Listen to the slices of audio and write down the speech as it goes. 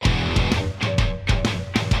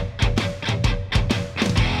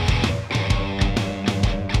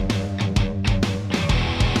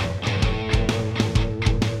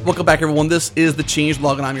Welcome back, everyone. This is the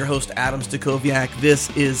Changelog, and I'm your host, Adam Stacoviak. This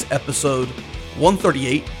is episode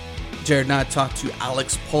 138. Jared and I talked to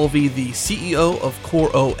Alex Polvi, the CEO of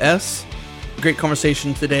CoreOS. Great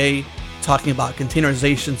conversation today, talking about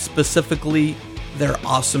containerization, specifically their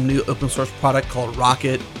awesome new open source product called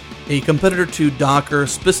Rocket, a competitor to Docker,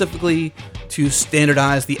 specifically to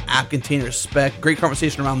standardize the App Container Spec. Great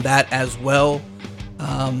conversation around that as well.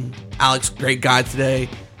 Alex, great guy today.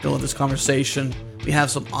 Gonna love this conversation. We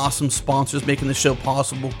have some awesome sponsors making the show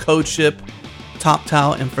possible. CodeShip,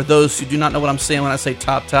 TopTal, and for those who do not know what I'm saying when I say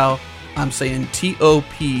TopTal, I'm saying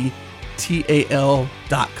TOPTAL.com.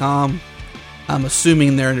 I'm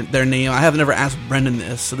assuming their name. I have never asked Brendan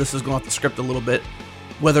this, so this is going off the script a little bit.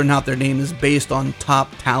 Whether or not their name is based on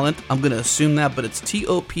top talent, I'm going to assume that, but it's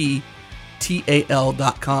TOPTAL.com.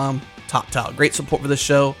 TopTal. Great support for the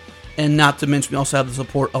show, and not to mention we also have the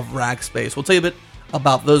support of Rackspace. We'll tell you a bit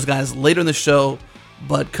about those guys later in the show,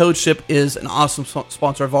 but CodeShip is an awesome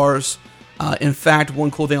sponsor of ours. In fact, one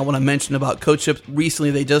cool thing I want to mention about CodeShip, recently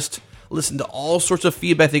they just listened to all sorts of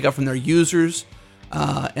feedback they got from their users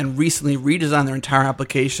and recently redesigned their entire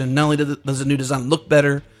application. Not only does the new design look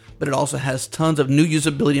better, but it also has tons of new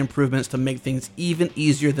usability improvements to make things even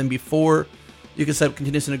easier than before. You can set up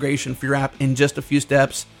continuous integration for your app in just a few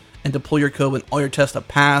steps and deploy your code when all your tests have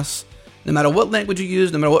passed. No matter what language you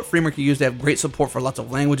use, no matter what framework you use, they have great support for lots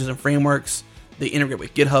of languages and frameworks. They integrate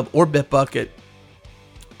with GitHub or Bitbucket.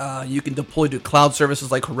 You can deploy to cloud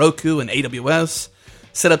services like Heroku and AWS.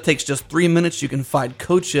 Setup takes just 3 minutes. You can find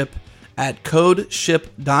CodeShip at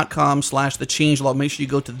codeship.com/thechangelog. Make sure you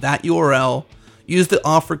go to that URL. Use the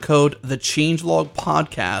offer code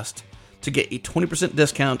TheChangelogPodcast to get a 20%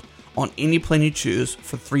 discount on any plan you choose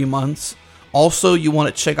for 3 months. Also, you want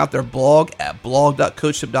to check out their blog at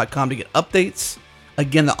blog.codeship.com to get updates.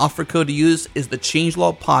 Again, the offer code to use is the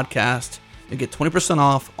Changelog Podcast. You get 20%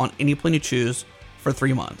 off on any plan you choose for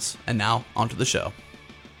 3 months. And now, onto the show.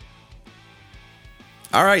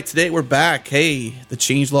 All right, today we're back. Hey, the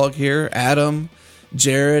Changelog here. Adam,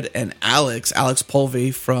 Jared, and Alex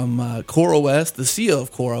Polvi from CoreOS, the CEO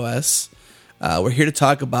of CoreOS. We're here to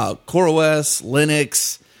talk about CoreOS,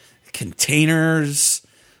 Linux, containers,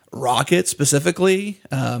 Rocket specifically,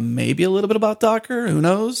 maybe a little bit about Docker, who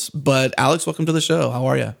knows? But Alex, welcome to the show. How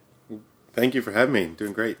are you? Thank you for having me.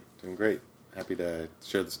 Doing great. Happy to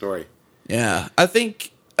share the story. Yeah, I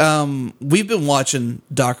think we've been watching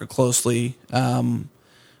Docker closely, and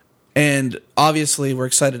obviously we're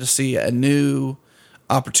excited to see a new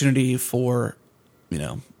opportunity for,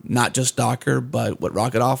 not just Docker, but what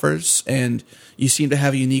Rocket offers. And you seem to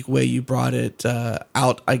have a unique way you brought it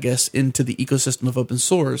out, I guess, into the ecosystem of open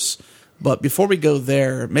source. But before we go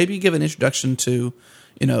there, maybe give an introduction to,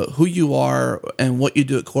 who you are and what you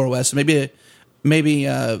do at CoreOS. Maybe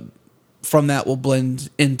from that we'll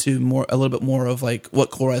blend into a little bit more of like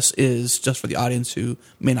what CoreOS is, just for the audience who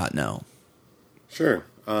may not know. Sure.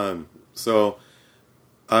 So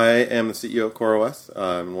I am the CEO of CoreOS.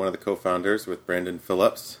 I'm one of the co-founders with Brandon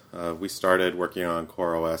Phillips. We started working on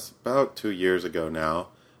CoreOS about 2 years ago now.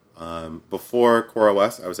 Before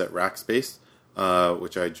CoreOS, I was at Rackspace,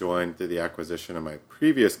 which I joined through the acquisition of my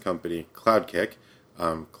previous company, CloudKick.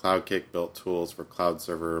 CloudKick built tools for cloud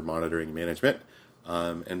server monitoring management.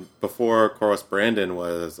 And before CoreOS, Brandon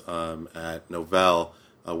was at Novell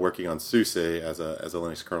working on SUSE as a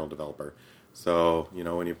Linux kernel developer. So,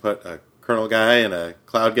 when you put a kernel guy and a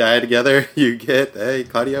cloud guy together, you get a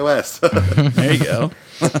CloudOS. There you go.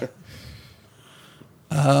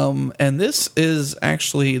 And this is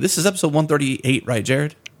episode 138, right,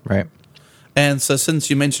 Jared? Right. And so since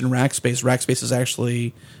you mentioned Rackspace is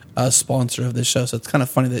actually a sponsor of this show, so it's kind of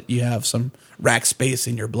funny that you have some Rackspace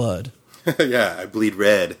in your blood. Yeah, I bleed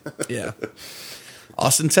red. Yeah.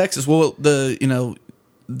 Austin, Texas. Well,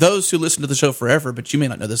 those who listen to the show forever, but you may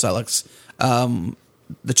not know this, Alex, the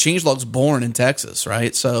Changelog's born in Texas,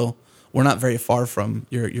 right? So we're not very far from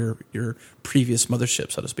your previous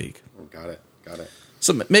mothership, so to speak. Got it.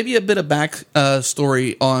 So maybe a bit of back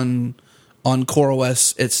story on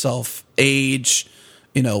CoreOS itself, age,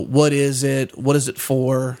 what is it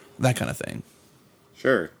for, that kind of thing.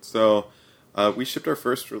 Sure. So we shipped our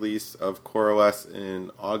first release of CoreOS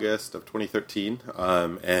in August of 2013,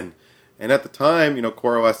 and at the time,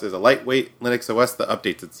 CoreOS is a lightweight Linux OS that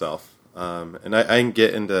updates itself. And I can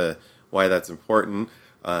get into why that's important,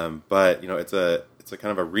 but it's a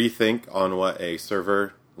kind of a rethink on what a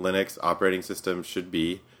server Linux operating system should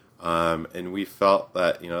be, and we felt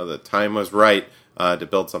that the time was right to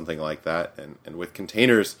build something like that. And with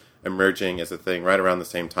containers emerging as a thing right around the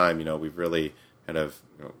same time, we've really kind of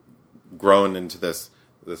grown into this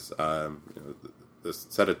this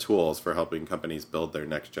set of tools for helping companies build their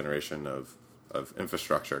next generation of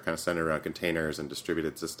infrastructure, kind of centered around containers and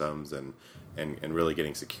distributed systems, and really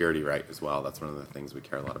getting security right as well. That's one of the things we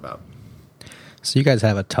care a lot about. So you guys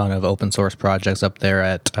have a ton of open source projects up there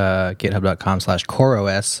at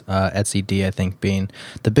github.com/CoreOS, etcd, I think, being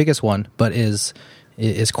the biggest one. But is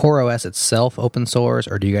CoreOS itself open source,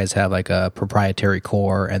 or do you guys have like a proprietary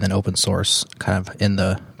core and then open source kind of in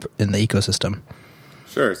the ecosystem?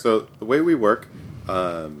 Sure. So the way we work,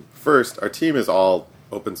 first, our team is all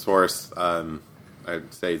open source.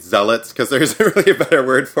 I'd say zealots, because there isn't really a better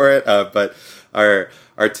word for it. But our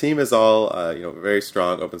team is all very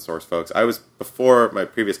strong open source folks. Before my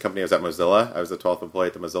previous company, I was at Mozilla. I was the 12th employee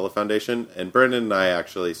at the Mozilla Foundation, and Brendan and I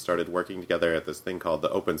actually started working together at this thing called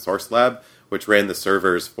the Open Source Lab, which ran the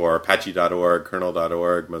servers for Apache.org,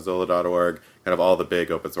 Kernel.org, Mozilla.org, kind of all the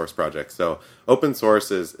big open source projects. So open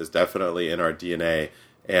source is definitely in our DNA,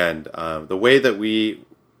 and the way that we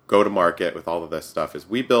go to market with all of this stuff is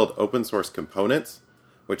we build open source components,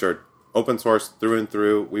 which are open source through and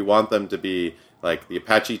through. We want them to be like the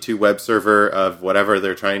Apache 2 web server of whatever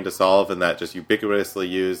they're trying to solve, and that just ubiquitously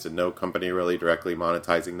used and no company really directly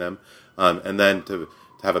monetizing them. And then to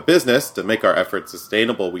have a business, to make our efforts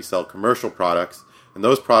sustainable, we sell commercial products, and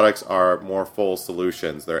those products are more full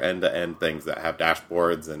solutions. They're end-to-end things that have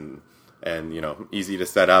dashboards and easy to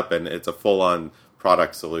set up, and it's a full-on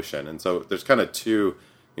product solution. And so there's kind of two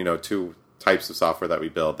types of software that we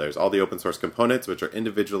build. There's all the open source components, which are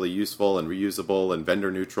individually useful and reusable and vendor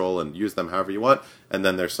neutral and use them however you want. And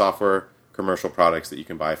then there's software commercial products that you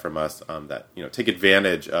can buy from us that take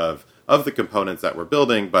advantage of the components that we're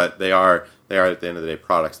building, but they are at the end of the day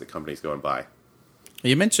products that companies go and buy.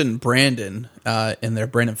 You mentioned Brandon in there,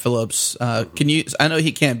 Brandon Phillips. Can you? I know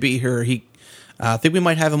he can't be here. I think we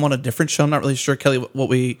might have him on a different show. I'm not really sure,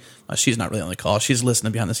 Kelly. She's not really on the call. She's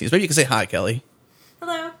listening behind the scenes. Maybe you can say hi, Kelly.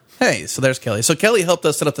 Hello. Hey, so there's Kelly. So Kelly helped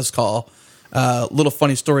us set up this call. Little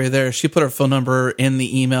funny story there. She put her phone number in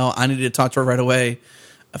the email. I needed to talk to her right away.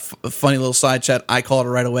 A funny little side chat. I called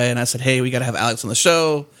her right away, and I said, hey, we got to have Alex on the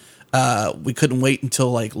show. We couldn't wait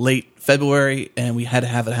until like late February, and we had to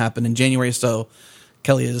have it happen in January. So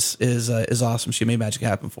Kelly is awesome. She made magic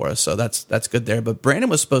happen for us. So that's good there. But Brandon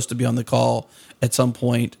was supposed to be on the call at some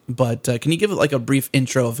point. But can you give it like a brief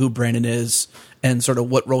intro of who Brandon is and sort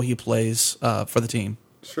of what role he plays for the team?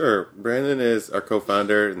 Sure. Brandon is our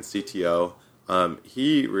co-founder and CTO.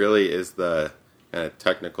 He really is the kind of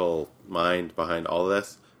technical mind behind all of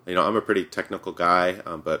this. I'm a pretty technical guy,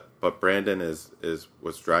 but Brandon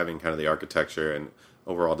was driving kind of the architecture and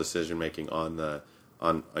overall decision making on the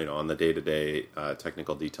day-to-day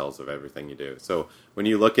technical details of everything you do. So when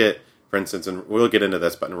you look at, for instance, and we'll get into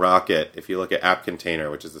this, but in Rocket, if you look at App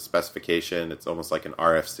Container, which is the specification, it's almost like an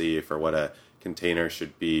RFC for what a container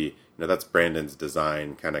should be. That's Brandon's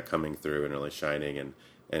design kind of coming through and really shining,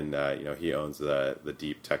 and he owns the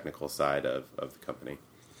deep technical side of the company.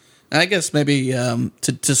 I guess maybe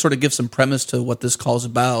to sort of give some premise to what this call's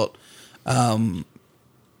about,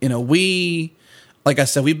 we, like I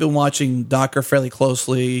said, we've been watching Docker fairly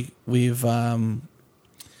closely. We've had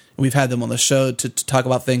them on the show to talk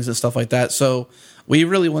about things and stuff like that. So we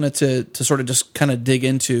really wanted to sort of just kind of dig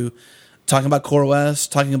into talking about CoreOS,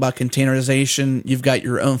 talking about containerization. You've got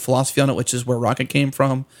your own philosophy on it, which is where Rocket came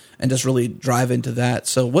from, and just really drive into that.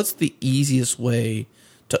 So what's the easiest way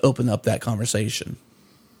to open up that conversation?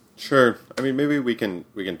 Sure. I mean, maybe we can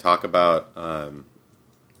talk about,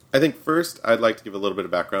 I think first I'd like to give a little bit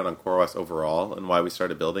of background on CoreOS overall and why we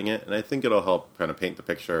started building it. And I think it'll help kind of paint the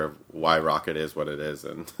picture of why Rocket is what it is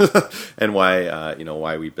and and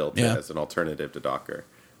why we built it as an alternative to Docker.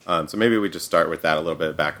 So maybe we just start with that, a little bit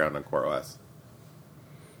of background on CoreOS.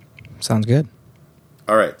 Sounds good.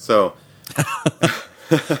 All right. So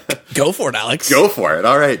go for it, Alex. Go for it.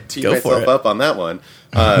 All right. Tee myself up on that one.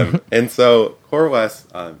 And so CoreOS,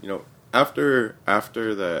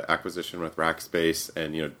 after the acquisition with Rackspace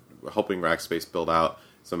and, helping Rackspace build out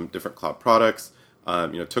some different cloud products,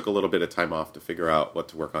 took a little bit of time off to figure out what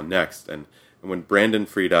to work on next. And when Brandon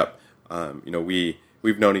freed up,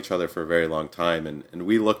 we've known each other for a very long time, and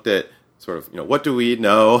we looked at sort of, what do we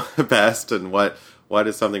know best, and what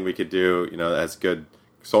is something we could do, as good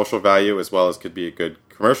social value as well as could be a good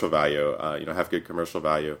commercial value, have good commercial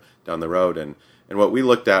value down the road. And what we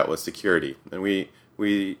looked at was security. And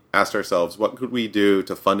we asked ourselves, what could we do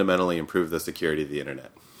to fundamentally improve the security of the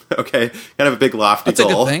internet? Okay, kind of a big lofty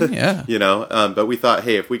goal. That's a good thing, yeah. But we thought,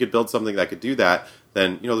 hey, if we could build something that could do that,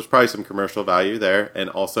 then, there's probably some commercial value there. And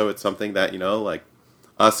also it's something that, like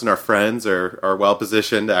us and our friends are well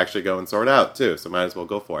positioned to actually go and sort out too. So might as well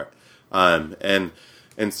go for it. And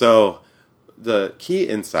so the key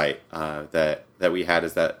insight that we had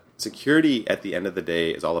is that security at the end of the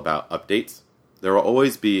day is all about updates. There will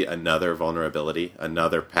always be another vulnerability,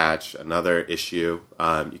 another patch, another issue.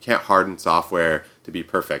 You can't harden software to be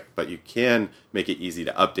perfect, but you can make it easy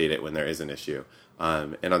to update it when there is an issue.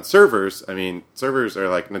 And on servers, I mean, servers are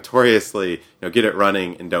like notoriously, get it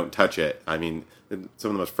running and don't touch it. I mean,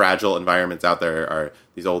 some of the most fragile environments out there are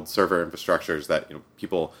these old server infrastructures that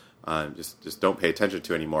people just don't pay attention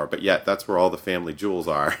to anymore. But yet, that's where all the family jewels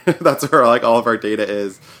are. That's where like all of our data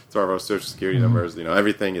is. That's where our social security numbers.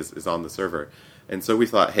 Everything is on the server. And so we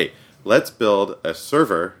thought, hey, let's build a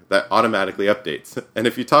server that automatically updates. And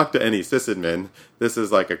if you talk to any sysadmin, this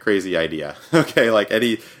is like a crazy idea. Okay, like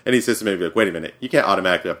any sysadmin would be like, wait a minute, you can't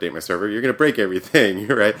automatically update my server. You're going to break everything,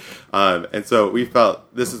 right? And so we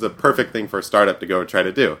felt this is a perfect thing for a startup to go and try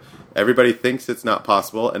to do. Everybody thinks it's not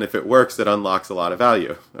possible, and if it works, it unlocks a lot of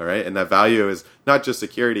value, all right? And that value is not just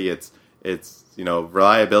security, it's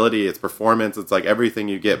reliability, it's performance, it's like everything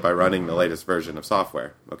you get by running the latest version of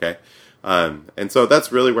software, okay? And so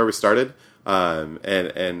that's really where we started,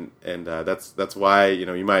 and that's why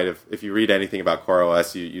you might have, if you read anything about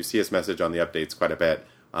CoreOS, you see us message on the updates quite a bit,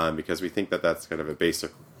 because we think that that's kind of a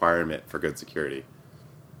basic requirement for good security.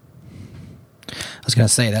 I was going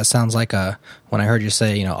to say, that sounds like when I heard you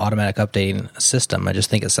say, automatic updating system, I just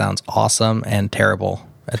think it sounds awesome and terrible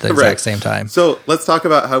at the exact same time. So let's talk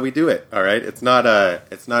about how we do it. All right. It's not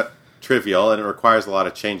trivial, and it requires a lot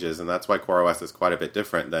of changes, and that's why CoreOS is quite a bit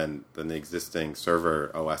different than the existing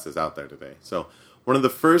server OSs out there today. So one of the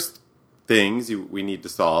first things we need to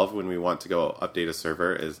solve when we want to go update a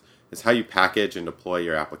server is how you package and deploy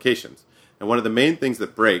your applications. And one of the main things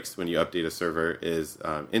that breaks when you update a server is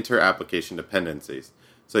inter-application dependencies.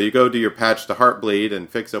 So you go do your patch to Heartbleed and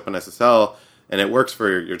fix OpenSSL, and it works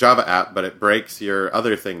for your Java app, but it breaks your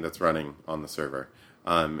other thing that's running on the server.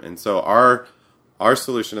 And so our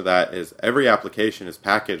solution to that is every application is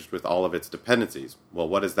packaged with all of its dependencies. Well,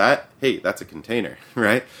 what is that? Hey, that's a container,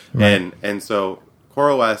 right? And so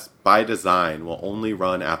CoreOS, by design, will only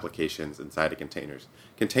run applications inside of containers.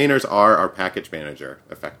 Containers are our package manager,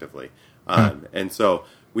 effectively. And so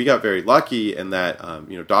we got very lucky in that,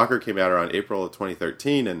 Docker came out around April of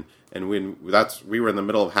 2013, and we were in the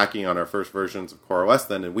middle of hacking on our first versions of CoreOS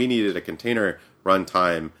then, and we needed a container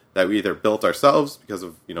runtime that we either built ourselves because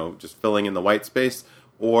of just filling in the white space,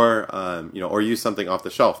 or use something off the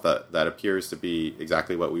shelf that appears to be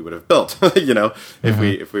exactly what we would have built,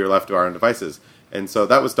 if we were left to our own devices. And so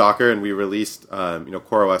that was Docker, and we released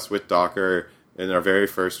CoreOS with Docker in our very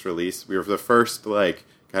first release. We were the first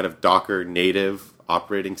kind of Docker native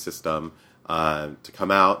operating system to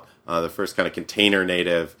come out, the first kind of container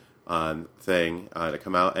native thing to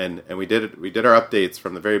come out, and we did our updates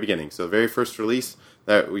from the very beginning. So the very first release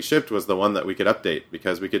that we shipped was the one that we could update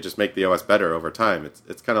because we could just make the OS better over time.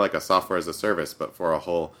 It's kind of like a software as a service, but for a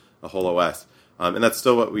whole OS. And that's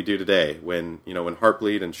still what we do today. When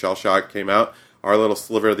Heartbleed and Shellshock came out, our little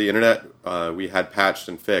sliver of the internet, we had patched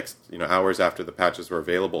and fixed, hours after the patches were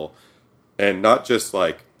available. And not just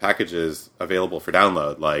packages available for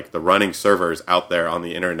download, the running servers out there on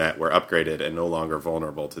the internet were upgraded and no longer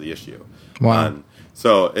vulnerable to the issue. Wow.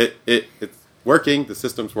 So it's working, the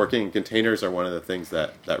system's working, and containers are one of the things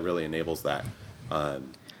that really enables that.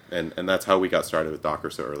 And that's how we got started with Docker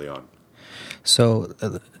so early on. So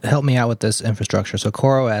help me out with this infrastructure. So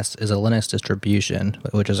CoreOS is a Linux distribution,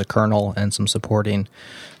 which is a kernel and some supporting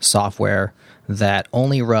software that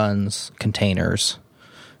only runs containers.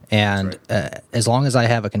 And as long as I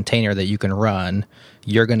have a container that you can run,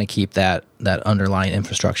 you're going to keep that underlying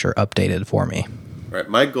infrastructure updated for me. Right.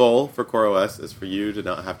 My goal for CoreOS is for you to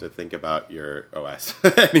not have to think about your OS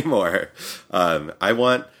anymore.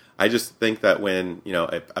 I just think that when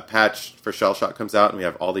a patch for Shellshock comes out and we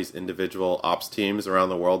have all these individual ops teams around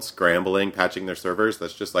the world scrambling, patching their servers,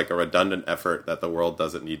 that's just like a redundant effort that the world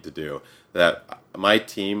doesn't need to do. That my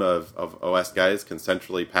team of OS guys can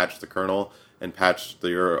centrally patch the kernel and patch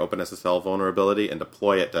your OpenSSL vulnerability and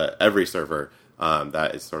deploy it to every server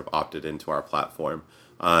that is sort of opted into our platform.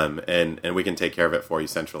 And we can take care of it for you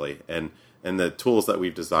centrally. And the tools that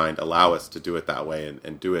we've designed allow us to do it that way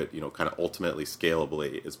and do it, kind of ultimately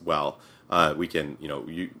scalably as well. We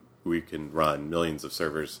can run millions of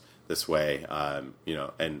servers this way,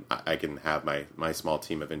 and I can have my small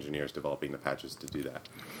team of engineers developing the patches to do that.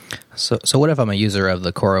 So what if I'm a user of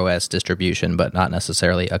the CoreOS distribution, but not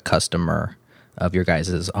necessarily a customer of your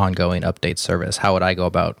guys' ongoing update service? How would I go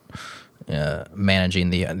about managing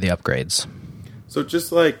the upgrades? So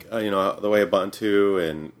just like the way Ubuntu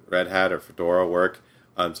and Red Hat or Fedora work,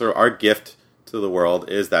 sort of our gift to the world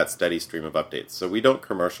is that steady stream of updates. So we don't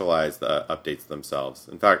commercialize the updates themselves.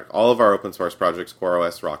 In fact, all of our open source projects,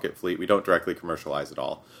 CoreOS, Rocket Fleet, we don't directly commercialize at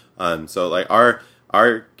all. So like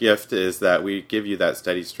our gift is that we give you that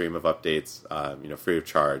steady stream of updates, free of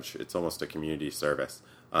charge. It's almost a community service.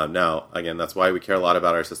 Now, again, that's why we care a lot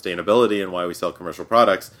about our sustainability and why we sell commercial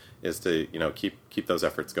products is to keep those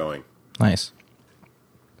efforts going. Nice.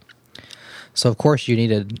 So of course you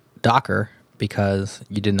needed Docker because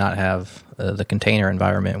you did not have the container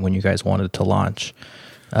environment when you guys wanted to launch.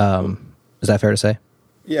 Is that fair to say?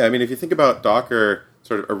 Yeah, I mean, if you think about Docker,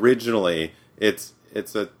 sort of originally, it's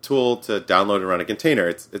a tool to download and run a container.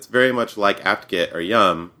 It's very much like apt-get or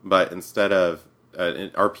yum, but instead of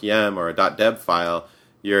an RPM or a .deb file,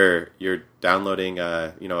 you're downloading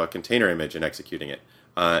a container image and executing it.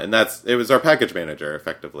 And it was our package manager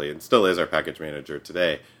effectively, and still is our package manager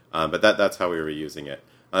today. But that's how we were using it.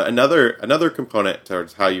 Another component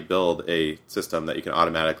towards how you build a system that you can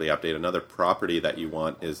automatically update, another property that you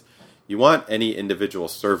want is you want any individual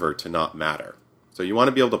server to not matter. So you want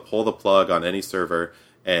to be able to pull the plug on any server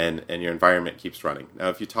and your environment keeps running. Now,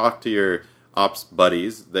 if you talk to your ops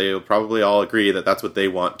buddies, they'll probably all agree that that's what they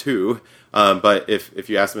want too. But if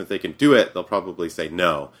you ask them if they can do it, they'll probably say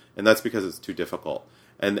no. And that's because it's too difficult.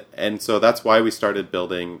 And so that's why we started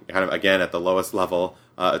building, kind of again at the lowest level,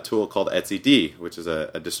 a tool called etcd, which is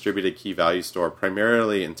a distributed key value store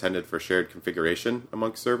primarily intended for shared configuration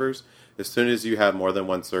amongst servers. As soon as you have more than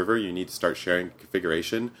one server, you need to start sharing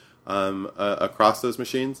configuration across those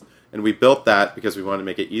machines. And we built that because we wanted to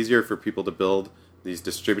make it easier for people to build these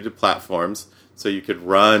distributed platforms so you could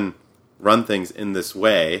run things in this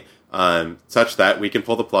way, such that we can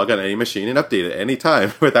pull the plug on any machine and update it any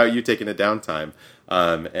time without you taking a downtime.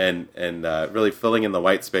 And really filling in the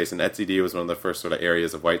white space. And etcd was one of the first sort of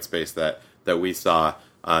areas of white space that we saw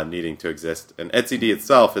needing to exist. And etcd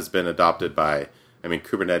itself has been adopted by,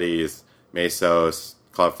 Kubernetes, Mesos,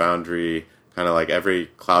 Cloud Foundry, kind of like every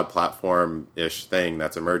cloud platform-ish thing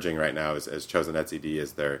that's emerging right now has chosen etcd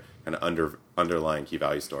as their kind of underlying key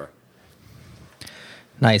value store.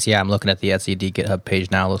 Nice. Yeah, I'm looking at the etcd GitHub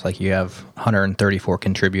page now. It looks like you have 134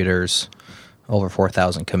 contributors, over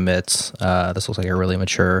 4,000 commits. This looks like a really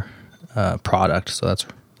mature product, so that's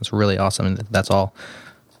really awesome. And that's all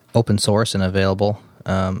open source and available,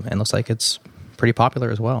 and looks like it's pretty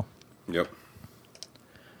popular as well. Yep.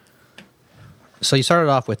 So you started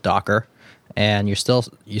off with Docker, and you still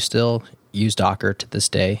use Docker to this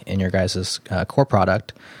day in your guys' core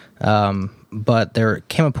product. But there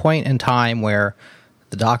came a point in time where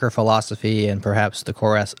the Docker philosophy and perhaps the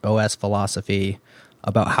CoreOS philosophy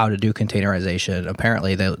about how to do containerization,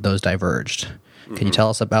 apparently those diverged. Can you tell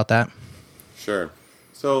us about that? Sure.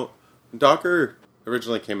 So Docker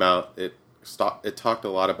originally came out, it talked a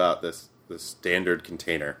lot about this standard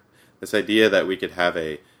container, this idea that we could have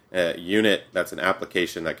a unit that's an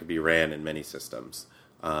application that could be ran in many systems,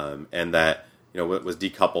 and that it was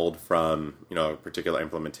decoupled from a particular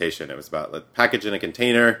implementation. It was about package in a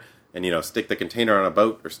container and stick the container on a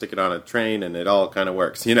boat or stick it on a train, and it all kind of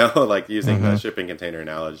works. Like using the shipping container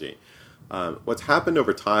analogy. What's happened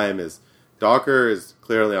over time is Docker is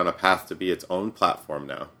clearly on a path to be its own platform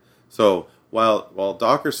now. So while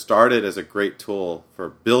Docker started as a great tool for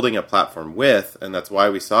building a platform with, and that's why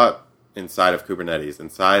we saw it inside of Kubernetes,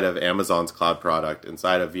 inside of Amazon's cloud product,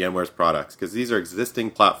 inside of VMware's products, because these are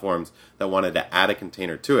existing platforms that wanted to add a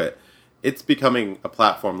container to it. It's becoming a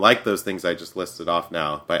platform like those things I just listed off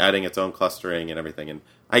now by adding its own clustering and everything. And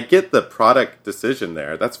I get the product decision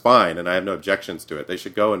there. That's fine, and I have no objections to it. They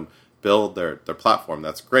should go and build their platform.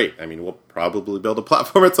 That's great. We'll probably build a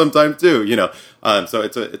platform at some time too, So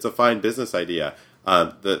it's a fine business idea.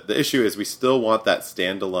 The issue is we still want that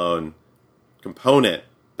standalone component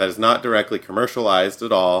that is not directly commercialized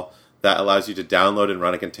at all, that allows you to download and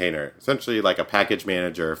run a container, essentially like a package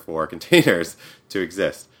manager for containers to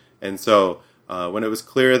exist. And so when it was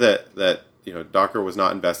clear that Docker was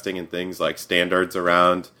not investing in things like standards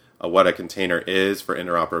around what a container is for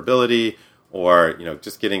interoperability, or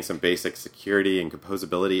just getting some basic security and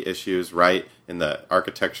composability issues right in the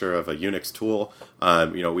architecture of a Unix tool,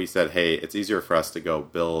 we said, hey, it's easier for us to go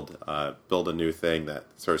build a new thing that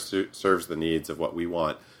sort of serves the needs of what we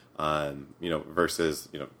want, versus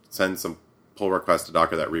send some pull request to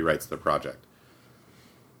Docker that rewrites the project.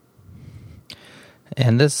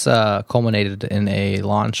 And this culminated in a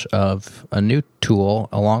launch of a new tool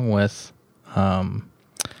along with some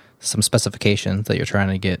specifications that you're trying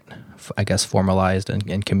to get, I guess, formalized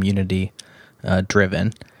and community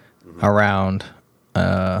driven around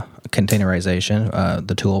containerization.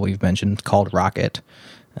 The tool we've mentioned called Rocket.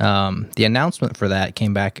 The announcement for that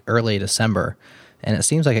came back early December, and it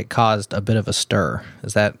seems like it caused a bit of a stir.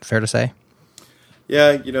 Is that fair to say?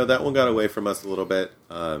 Yeah, that one got away from us a little bit.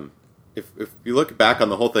 If you look back on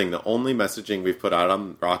the whole thing, the only messaging we've put out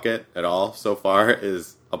on Rocket at all so far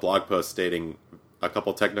is a blog post stating a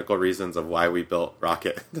couple technical reasons of why we built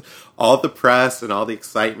Rocket. All the press and all the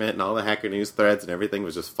excitement and all the Hacker News threads and everything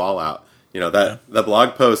was just fallout. The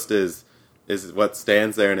blog post is what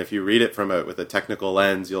stands there, and if you read it with a technical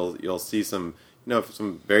lens, you'll see some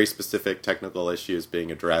very specific technical issues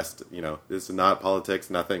being addressed. This is not politics,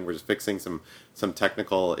 nothing. We're just fixing some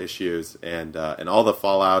technical issues, and all the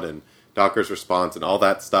fallout and Docker's response and all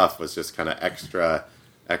that stuff was just kind of extra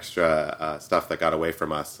stuff that got away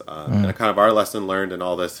from us. And kind of our lesson learned in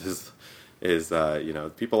all this is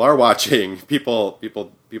people are watching, people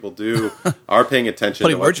are paying attention.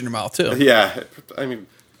 Putting words in your mouth too. Yeah, I mean,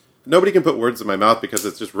 nobody can put words in my mouth because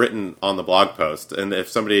it's just written on the blog post, and if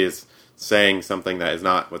somebody is saying something that is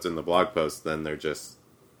not what's in the blog post, then they're just,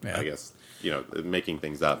 I guess, making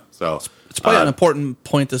things up. So it's probably an important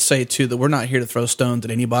point to say too, that we're not here to throw stones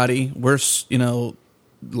at anybody. We're,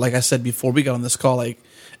 like I said before we got on this call, and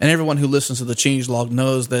everyone who listens to the Changelog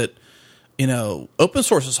knows that, open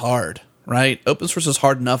source is hard, right? Open source is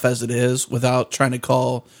hard enough as it is without trying to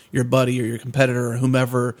call your buddy or your competitor or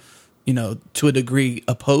whomever, to a degree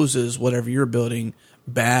opposes whatever you're building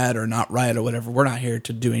bad or not right or whatever. We're not here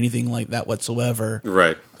to do anything like that whatsoever.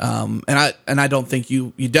 Right. And I don't think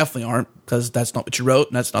you definitely aren't, because that's not what you wrote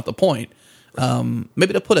and that's not the point.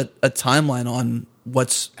 Maybe to put a timeline on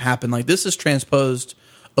what's happened, like this is transposed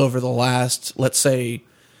over the last, let's say,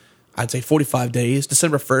 I'd say 45 days.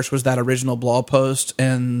 December 1st was that original blog post,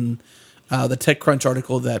 and the TechCrunch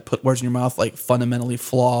article that put words in your mouth like fundamentally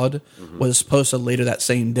flawed was posted later that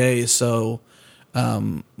same day. So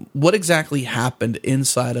what exactly happened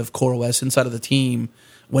inside of CoreOS, inside of the team,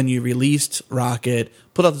 when you released Rocket,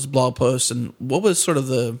 put out this blog post, and what was sort of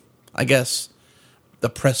the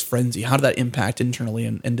press frenzy? How did that impact internally,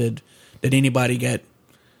 and did anybody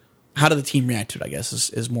how did the team react to it, I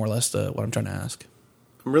guess, is more or less what I'm trying to ask.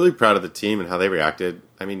 I'm really proud of the team and how they reacted.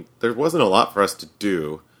 I mean, there wasn't a lot for us to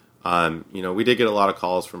do. We did get a lot of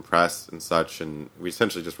calls from press and such, and we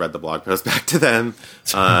essentially just read the blog post back to them.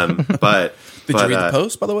 But did you read the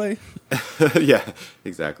post, by the way? Yeah,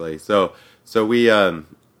 exactly. So we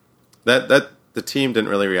that the team didn't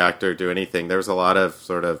really react or do anything. There was a lot of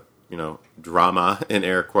sort of drama in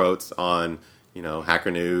air quotes on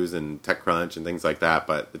Hacker News and TechCrunch and things like that.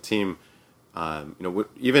 But the team,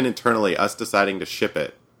 even internally, us deciding to ship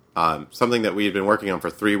it, something that we had been working on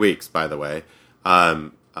for 3 weeks, by the way.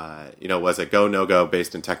 Was a go, no-go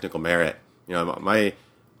based in technical merit. The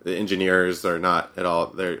engineers are not at all,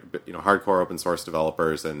 they're, hardcore open source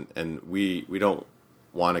developers, and we don't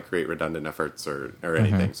want to create redundant efforts or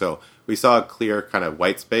anything. So we saw a clear kind of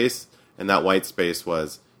white space, and that white space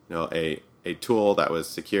was, a tool that was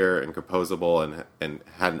secure and composable and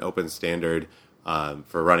had an open standard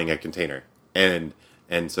for running a container. And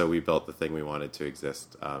so we built the thing we wanted to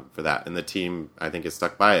exist for that. And the team, I think, is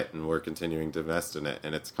stuck by it, and we're continuing to invest in it.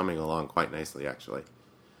 And it's coming along quite nicely, actually.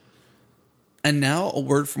 And now a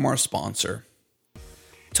word from our sponsor.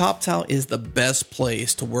 TopTal is the best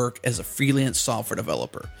place to work as a freelance software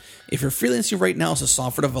developer. If you're freelancing right now as a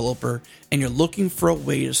software developer and you're looking for a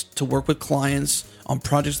way to work with clients on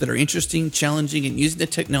projects that are interesting, challenging, and using the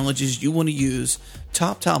technologies you want to use,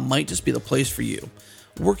 TopTal might just be the place for you.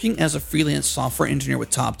 Working as a freelance software engineer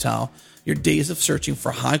with TopTal, your days of searching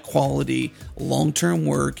for high-quality, long-term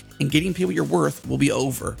work and getting paid what you're worth will be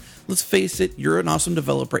over. Let's face it, you're an awesome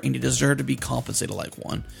developer and you deserve to be compensated like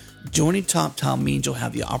one. Joining TopTal means you'll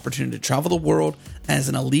have the opportunity to travel the world as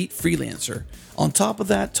an elite freelancer. On top of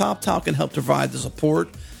that, TopTal can help provide the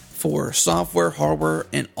support for software, hardware,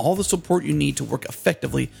 and all the support you need to work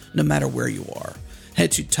effectively no matter where you are.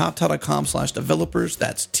 Head to toptal.com/developers.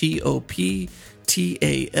 That's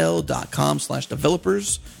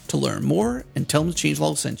TOPTAL.com/developers to learn more and tell them the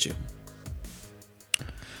Changelog sent you.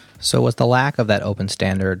 So was the lack of that open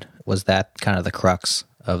standard, was that kind of the crux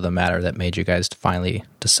of the matter that made you guys finally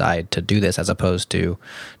decide to do this as opposed to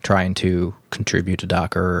trying to contribute to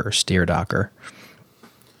Docker or steer Docker?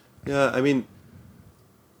 Yeah, I mean,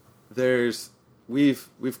 we've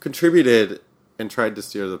contributed and tried to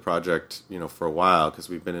steer the project, for a while, because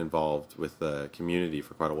we've been involved with the community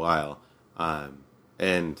for quite a while.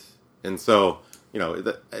 And so,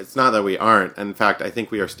 it's not that we aren't. In fact, I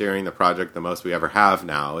think we are steering the project the most we ever have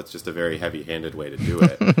now. It's just a very heavy-handed way to do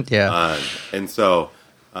it. Yeah. And so,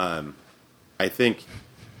 I think,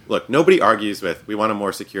 look, nobody argues with, we want a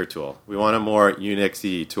more secure tool. We want a more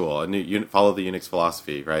Unix-y tool, follow the Unix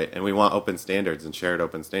philosophy, right? And we want open standards and shared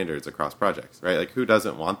open standards across projects, right? Like, who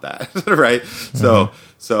doesn't want that, right?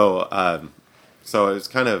 Mm-hmm. So it was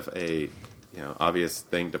kind of a obvious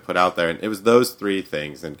thing to put out there. And it was those three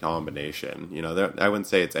things in combination. I wouldn't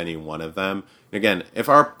say it's any one of them. Again, if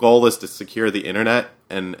our goal is to secure the internet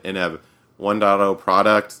and a 1.0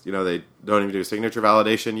 product, they don't even do signature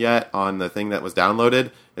validation yet on the thing that was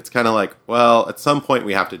downloaded, it's kind of like, well, at some point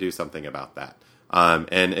we have to do something about that.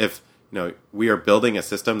 And if we are building a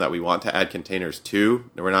system that we want to add containers to,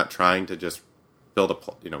 we're not trying to just build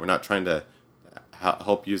we're not trying to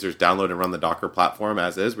help users download and run the Docker platform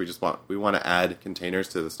as is. We want to add containers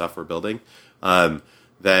to the stuff we're building. Then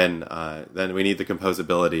we need the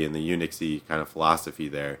composability and the Unix-y kind of philosophy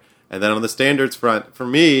there. And then on the standards front, for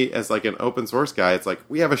me, as like an open source guy, it's like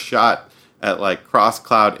we have a shot at like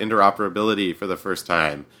cross-cloud interoperability for the first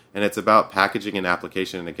time. And it's about packaging an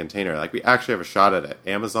application in a container. Like, we actually have a shot at it.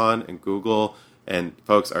 Amazon and Google and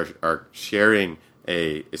folks are sharing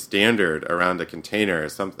a standard around a container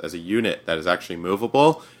as a unit that is actually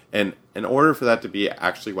movable. And in order for that to be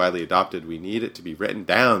actually widely adopted, we need it to be written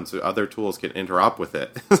down so other tools can interop with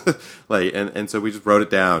it. And so we just wrote it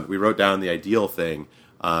down. We wrote down the ideal thing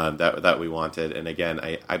that we wanted. And again,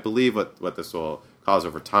 I believe what this will cause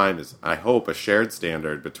over time is, I hope, a shared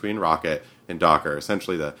standard between Rocket and Docker,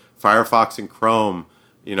 essentially the Firefox and Chrome,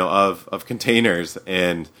 of containers.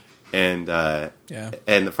 And the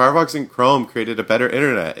Firefox and Chrome created a better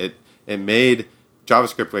internet. It made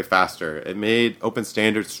JavaScript way faster. It made open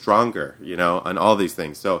standards stronger, and all these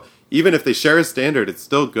things. So even if they share a standard, it's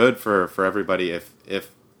still good for everybody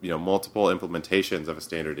if multiple implementations of a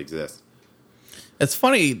standard exist. It's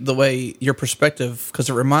funny the way your perspective, because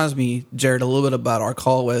it reminds me, Jared, a little bit about our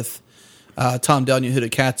call with Tom Dell, Who the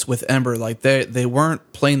Cats with Ember. Like, they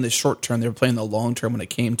weren't playing the short term; they were playing the long term when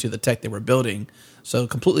it came to the tech they were building. So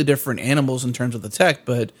completely different animals in terms of the tech,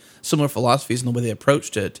 but similar philosophies in the way they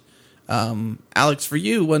approached it. Alex, for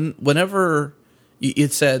you, whenever you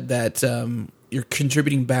said that you're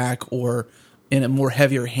contributing back or in a more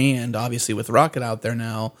heavier hand, obviously with Rocket out there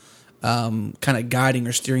now, kind of guiding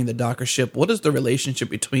or steering the Docker ship, what was the relationship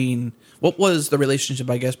between CoreOS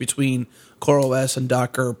and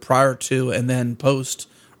Docker prior to and then post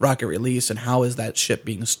Rocket release, and how is that ship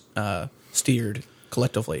being steered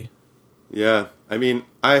collectively? Yeah, I mean,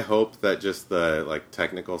 I hope that just the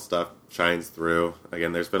technical stuff shines through.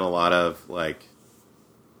 Again, there's been a lot of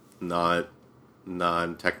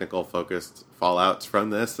non-technical focused fallouts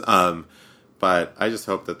from this, but I just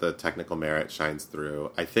hope that the technical merit shines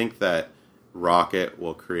through. I think that Rocket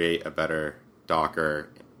will create a better Docker,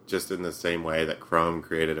 just in the same way that Chrome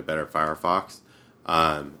created a better Firefox,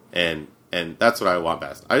 and that's what I want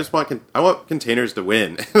best. I want containers to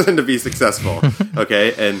win and to be successful.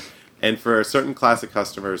 Okay, and for certain class of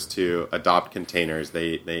customers to adopt containers,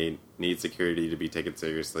 they need security to be taken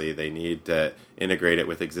seriously. They need to integrate it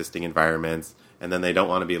with existing environments, and then they don't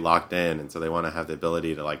want to be locked in, and so they want to have the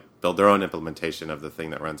ability to build their own implementation of the thing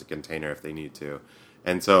that runs a container if they need to.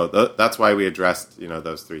 And so that's why we addressed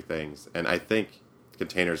those three things. And I think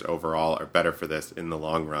containers overall are better for this in the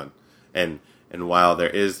long run. And while there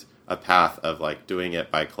is a path of doing it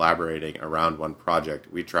by collaborating around one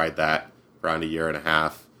project, we tried that around a year and a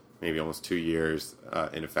half, maybe almost 2 years,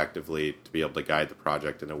 ineffectively, to be able to guide the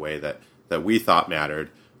project in a way that we thought mattered.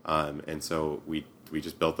 And so we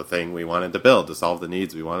just built the thing we wanted to build to solve the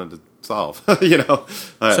needs we wanted to solve. So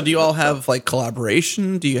do you all have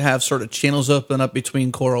collaboration? Do you have sort of channels open up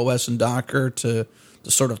between CoreOS and Docker to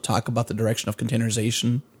sort of talk about the direction of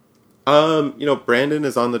containerization? Brandon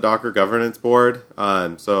is on the Docker governance board,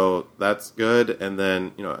 so that's good. And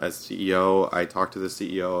then, as CEO, I talk to the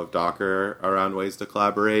CEO of Docker around ways to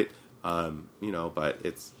collaborate. But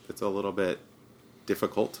it's a little bit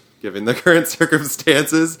difficult given the current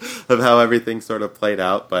circumstances of how everything sort of played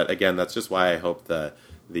out. But again, that's just why I hope the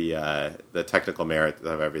technical merit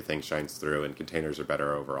of everything shines through, and containers are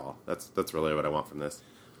better overall. That's really what I want from this.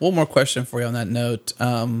 One more question for you on that note.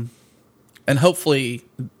 And hopefully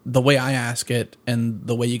the way I ask it and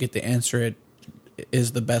the way you get to answer it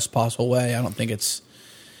is the best possible way. I don't think it's...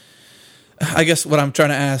 I guess what I'm trying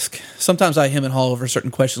to ask, sometimes I hem and haw over certain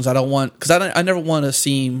questions. I don't want... Because I never want to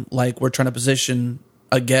seem like we're trying to position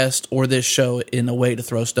a guest or this show in a way to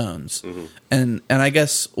throw stones. Mm-hmm. And I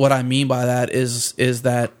guess what I mean by that is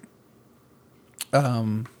that...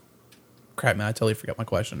 crap, man, I totally forgot my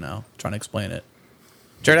question now. I'm trying to explain it.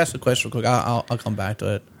 Jared, ask the question real quick. I'll come back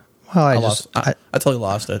to it. Well, I totally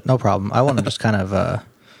lost it. No problem. I want to just kind of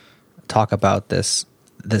talk about this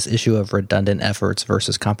issue of redundant efforts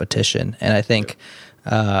versus competition. And I think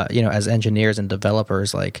as engineers and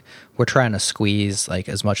developers, like we're trying to squeeze like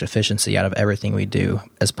as much efficiency out of everything we do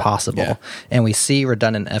as possible. Yeah. And we see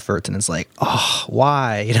redundant efforts and it's like, oh,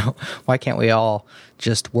 why? Why can't we all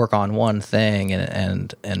just work on one thing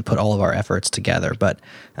and put all of our efforts together? But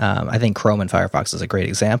I think Chrome and Firefox is a great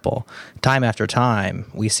example. Time after time,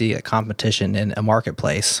 we see a competition in a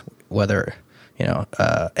marketplace, whether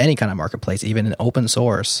any kind of marketplace, even in open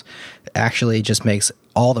source, actually just makes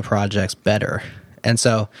all the projects better. And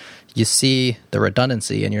so you see the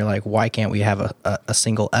redundancy and you're like, why can't we have a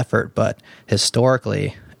single effort? But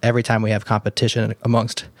historically, every time we have competition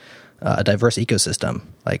amongst a diverse ecosystem,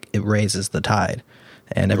 like it raises the tide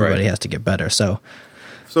and everybody has to get better. So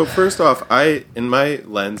first off, in my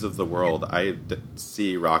lens of the world, I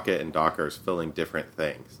see Rocket and Docker as filling different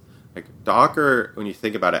things. Like Docker, when you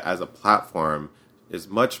think about it as a platform, is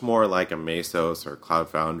much more like a Mesos or Cloud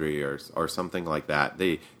Foundry or something like that.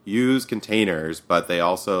 They use containers, but they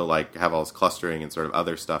also like have all this clustering and sort of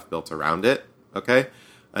other stuff built around it. Okay,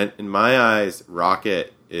 and in my eyes,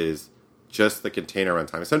 Rocket is just the container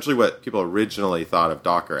runtime. Essentially, what people originally thought of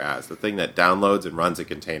Docker as the thing that downloads and runs a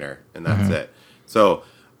container, and that's it. So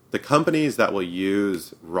the companies that will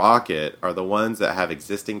use Rocket are the ones that have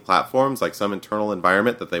existing platforms, like some internal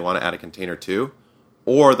environment that they want to add a container to,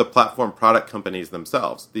 or the platform product companies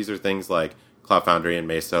themselves. These are things like Cloud Foundry and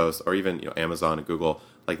Mesos, or even Amazon and Google,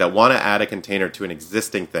 like that want to add a container to an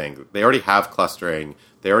existing thing. They already have clustering.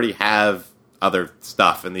 They already have other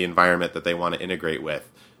stuff in the environment that they want to integrate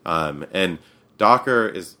with. And Docker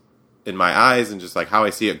is, in my eyes, and just like how I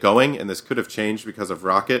see it going, and this could have changed because of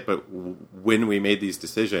Rocket, but when we made these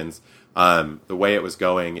decisions, the way it was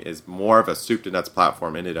going is more of a soup to nuts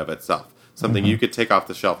platform in and of itself. Something you could take off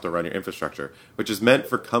the shelf to run your infrastructure, which is meant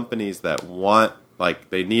for companies that want, like,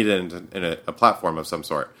 they need it in a platform of some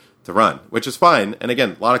sort to run, which is fine. And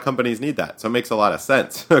again, a lot of companies need that, so it makes a lot of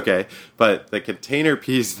sense, okay? But the container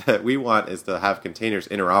piece that we want is to have containers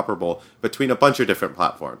interoperable between a bunch of different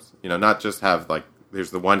platforms. Not just have, like,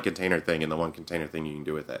 there's the one container thing and the one container thing you can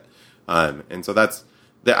do with it. And so that's,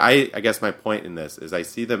 I guess my point in this is I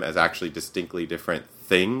see them as actually distinctly different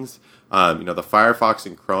things. The Firefox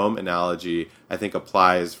and Chrome analogy, I think,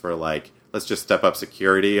 applies for, like, let's just step up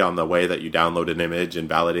security on the way that you download an image and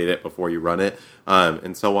validate it before you run it,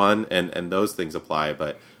 and so on. And those things apply.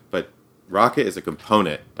 But Rocket is a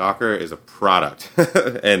component. Docker is a product.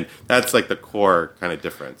 And that's, like, the core kind of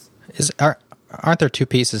difference. Aren't there two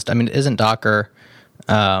pieces? I mean, isn't Docker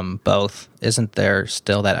both? Isn't there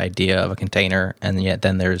still that idea of a container, and yet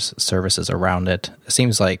then there's services around it? It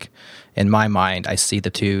seems like, in my mind, I see the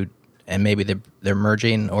two, and maybe they're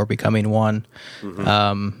merging or becoming one.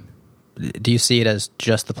 Do you see it as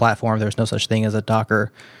just the platform? There's no such thing as a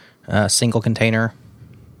Docker single container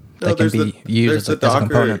that can be used as a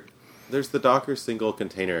component? There's the Docker single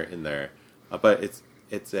container in there, but it's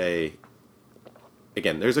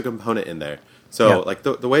again, there's a component in there. So like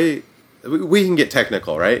the way we can get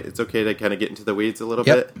technical, right? It's okay to kind of get into the weeds a little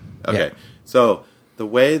bit. Okay. Yep. So the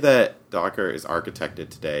way that Docker is architected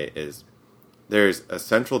today is there's a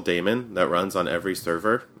central daemon that runs on every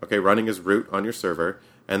server. Okay, running as root on your server.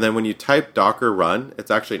 And then when you type Docker run, it's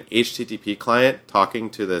actually an HTTP client talking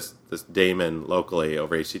to this daemon locally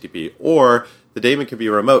over HTTP. Or the daemon can be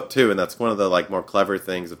remote too, and that's one of the like more clever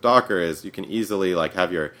things of Docker is you can easily like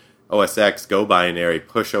have your OS X Go binary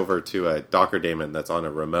push over to a Docker daemon that's on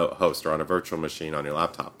a remote host or on a virtual machine on your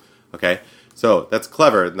laptop. Okay, so that's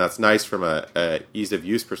clever and that's nice from a ease of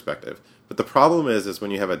use perspective. But the problem is when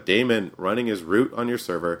you have a daemon running as root on your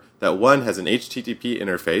server that one has an HTTP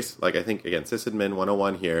interface, like I think again sysadmin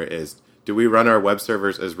 101 here is, do we run our web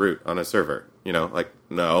servers as root on a server? Like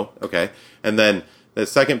no, okay. And then the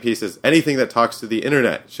second piece is anything that talks to the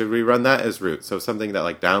internet. Should we run that as root? So something that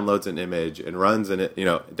like downloads an image and runs an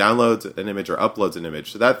downloads an image or uploads an image.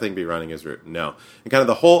 Should that thing be running as root? No. And kind of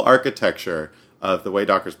the whole architecture of the way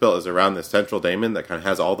Docker's built is around this central daemon that kind of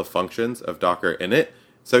has all the functions of Docker in it.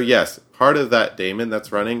 So yes, part of that daemon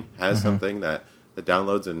that's running has something that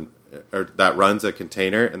downloads or that runs a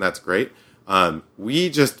container, and that's great. We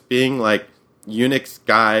just being like Unix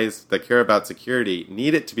guys that care about security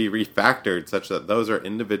need it to be refactored such that those are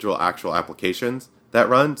individual actual applications that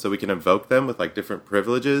run, so we can invoke them with like different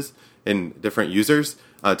privileges and different users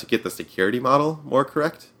to get the security model more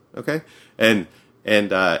correct. Okay, and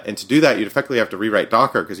to do that, you'd effectively have to rewrite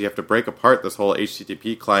Docker because you have to break apart this whole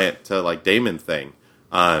HTTP client to like daemon thing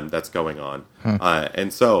that's going on.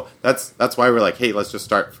 And so that's why we're like, hey, let's just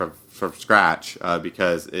start from scratch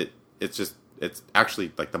because it's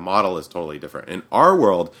actually like the model is totally different. In our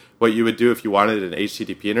world, what you would do if you wanted an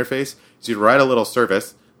HTTP interface is you'd write a little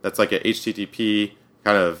service that's like a HTTP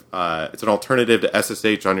kind of it's an alternative to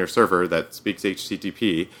SSH on your server that speaks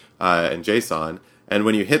HTTP and JSON. And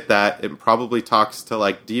when you hit that, it probably talks to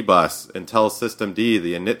like dbus and tells systemd,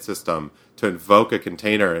 the init system, to invoke a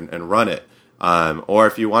container and run it. Or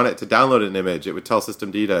if you want it to download an image, it would tell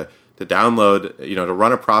systemd to download, to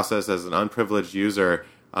run a process as an unprivileged user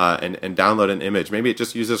and download an image. Maybe it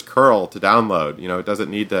just uses curl to download. It doesn't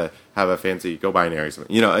need to have a fancy Go binary.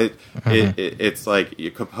 It's like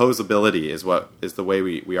composability is the way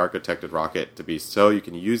we architected Rocket to be, so you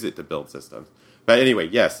can use it to build systems. But anyway,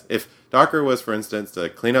 yes, if Docker was, for instance, to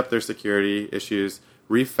clean up their security issues,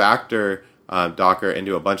 refactor Docker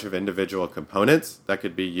into a bunch of individual components that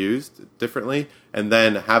could be used differently, and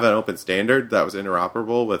then have an open standard that was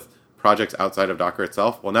interoperable with projects outside of Docker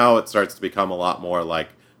itself, well, now it starts to become a lot more like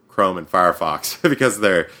Chrome and Firefox because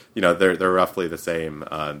they're roughly the same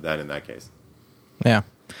then in that case. Yeah.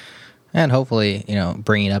 And hopefully,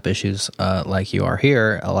 bringing up issues like you are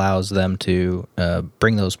here allows them to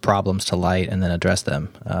bring those problems to light and then address them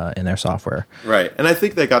in their software. Right. And I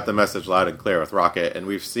think they got the message loud and clear with Rocket, and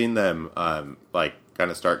we've seen them kind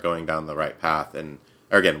of start going down the right path. And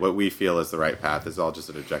again, what we feel is the right path is all just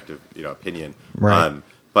an objective, opinion. Right.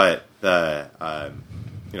 But I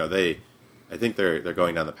think they're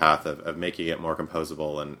going down the path of making it more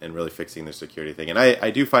composable and really fixing the security thing. And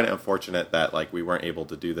I do find it unfortunate that we weren't able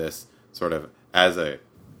to do this sort of as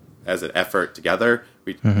an effort together.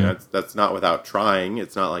 That's not without trying.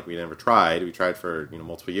 It's not like we never tried. We tried for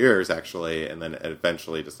multiple years actually, and then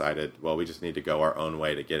eventually decided, well, we just need to go our own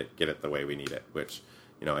way to get it the way we need it. Which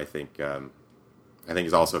I think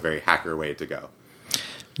is also a very hacker way to go.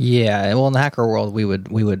 Yeah, well, in the hacker world, we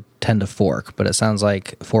would tend to fork, but it sounds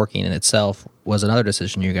like forking in itself was another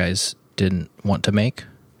decision you guys didn't want to make.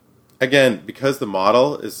 Again, because the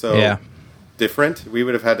model is so different, we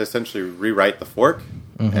would have had to essentially rewrite the fork.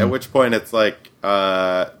 Mm-hmm. At which point, it's like,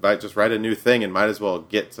 just write a new thing and might as well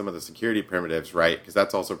get some of the security primitives right, because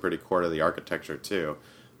that's also pretty core to the architecture too.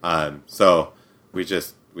 So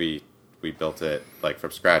we built it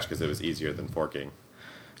from scratch because it was easier than forking.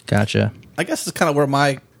 Gotcha. I guess it's kind of where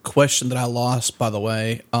my question that I lost, by the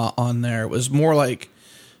way, on there was more like,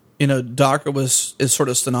 Docker is sort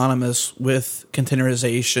of synonymous with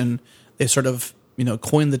containerization. They sort of,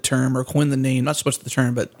 coined the term or coined the name, not so much the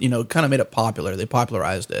term, but, kind of made it popular. They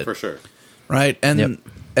popularized it. For sure. Right?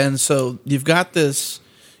 And so you've got this,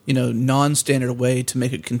 non-standard way to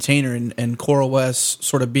make a container and CoreOS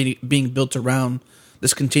sort of being built around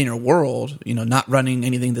this container world, not running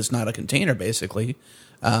anything that's not a container, basically.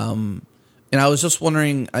 And I was just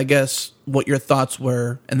wondering, I guess, what your thoughts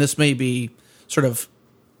were, and this may be sort of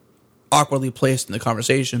awkwardly placed in the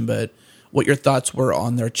conversation, but what your thoughts were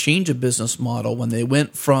on their change of business model when they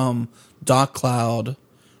went from Doc Cloud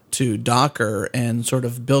to Docker and sort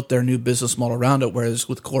of built their new business model around it, whereas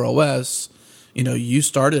with CoreOS, you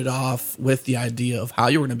started off with the idea of how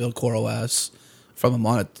you were going to build CoreOS from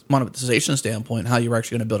a monetization standpoint, how you were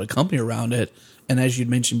actually going to build a company around it, and as you'd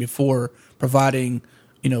mentioned before, providing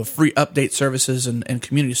free update services and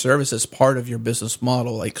community services part of your business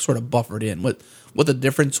model, sort of buffered in. What the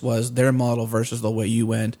difference was, their model versus the way you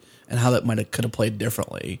went, and how that could have played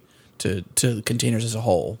differently to containers as a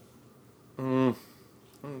whole. I'm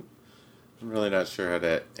really not sure how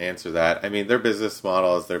to answer that. I mean, their business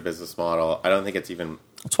model is their business model. I don't think it's even.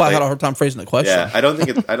 That's why I had a hard time phrasing the question. Yeah, I don't think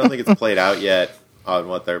it's played out yet on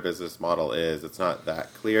what their business model is. It's not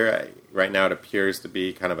that clear. Right now it appears to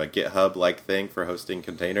be kind of a GitHub-like thing for hosting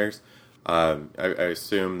containers. I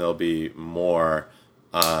assume there'll be more,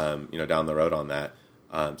 down the road on that.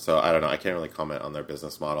 So I don't know. I can't really comment on their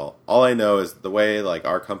business model. All I know is the way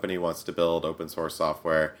our company wants to build open source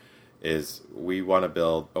software is we want to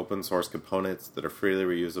build open source components that are freely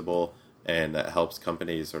reusable and that helps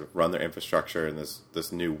companies sort of run their infrastructure in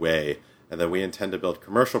this new way. And then we intend to build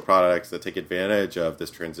commercial products that take advantage of this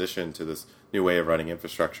transition to this new way of running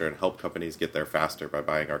infrastructure and help companies get there faster by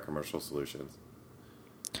buying our commercial solutions.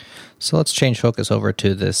 So let's change focus over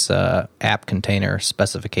to this app container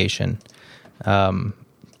specification.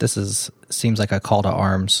 This seems like a call to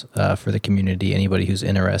arms for the community, anybody who's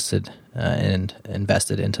interested and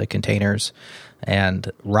invested into containers.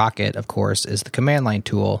 And Rocket, of course, is the command line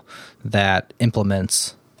tool that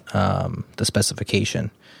implements the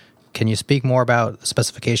specification. Can you speak more about the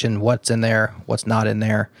specification, what's in there, what's not in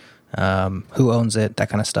there, who owns it, that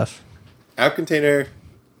kind of stuff? App Container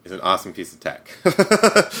is an awesome piece of tech.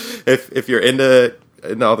 If you're into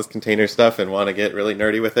all this container stuff and want to get really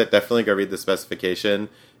nerdy with it, definitely go read the specification.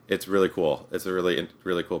 It's really cool. It's a really,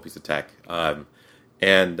 really cool piece of tech.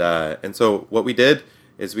 And so what we did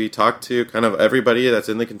is we talked to kind of everybody that's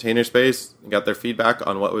in the container space and got their feedback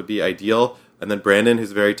on what would be ideal And then Brandon,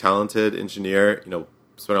 who's a very talented engineer,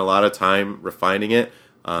 spent a lot of time refining it.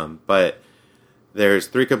 But there's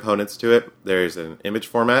 3 components to it. There's an image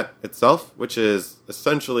format itself, which is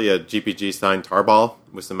essentially a GPG signed tarball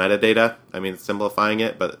with some metadata. I mean, simplifying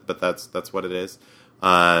it, but that's what it is.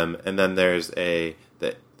 And then there's the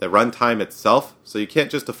runtime itself. So you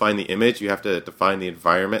can't just define the image. You have to define the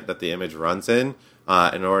environment that the image runs in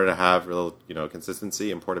order to have real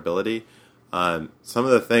consistency and portability. Some of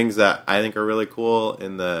the things that I think are really cool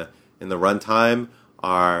in the runtime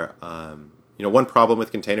are one problem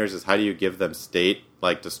with containers is how do you give them state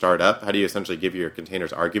to start up? How do you essentially give your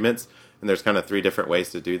containers arguments? And there's kind of 3 different ways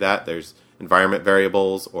to do that. There's environment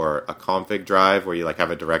variables or a config drive where you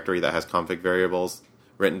have a directory that has config variables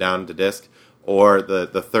written down to disk. Or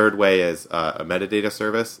the third way is a metadata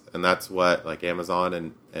service, and that's what Amazon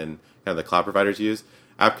and kind of the cloud providers use.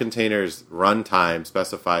 App Container's runtime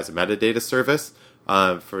specifies a metadata service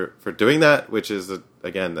for doing that, which is,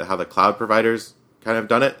 again, how the cloud providers kind of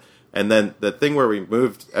done it. And then the thing where we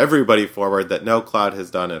moved everybody forward that no cloud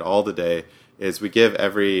has done it all today is we give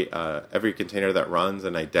every container that runs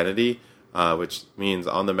an identity, which means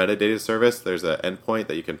on the metadata service, there's an endpoint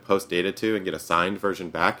that you can post data to and get a signed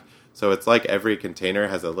version back. So it's like every container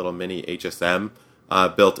has a little mini HSM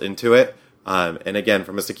built into it. And again,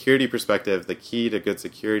 from a security perspective, the key to good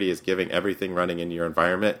security is giving everything running in your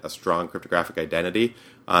environment a strong cryptographic identity.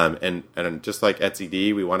 And just like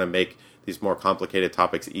etcd, we want to make these more complicated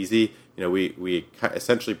topics easy. We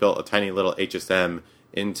essentially built a tiny little HSM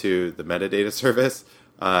into the metadata service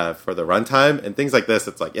for the runtime. And things like this,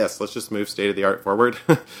 it's yes, let's just move state-of-the-art forward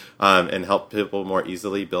and help people more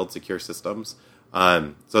easily build secure systems.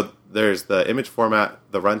 So there's the image format,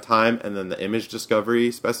 the runtime, and then the image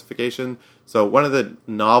discovery specification. So one of the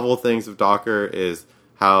novel things of Docker is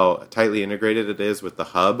how tightly integrated it is with the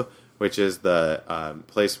hub, which is the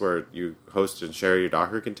place where you host and share your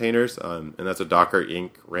Docker containers, and that's a Docker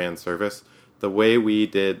Inc. ran service. The way we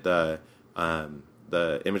did the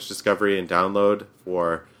image discovery and download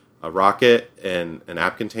for a Rocket and an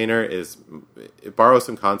app container it borrows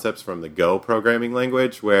some concepts from the Go programming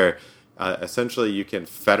language, where essentially you can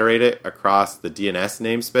federate it across the DNS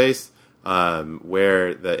namespace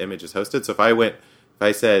where the image is hosted. So if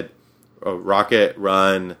I said Rocket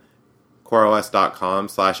run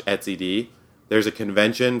CoreOS.com/etcd, there's a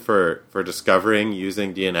convention for discovering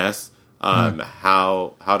using DNS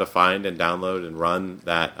how to find and download and run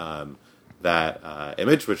that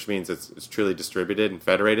image, which means it's truly distributed and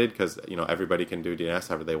federated because everybody can do DNS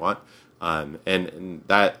however they want, and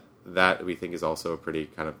that we think is also a pretty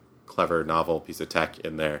kind of clever, novel piece of tech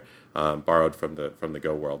in there, borrowed from the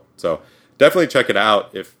Go world. So definitely check it out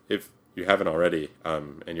if you haven't already,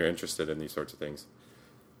 and you're interested in these sorts of things.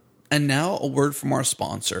 And now a word from our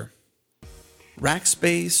sponsor,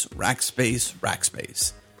 Rackspace.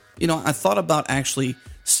 I thought about actually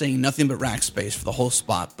saying nothing but Rackspace for the whole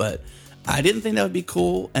spot, but I didn't think that would be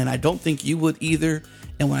cool, and I don't think you would either.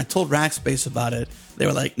 And when I told Rackspace about it, they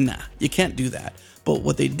were like, nah, you can't do that. But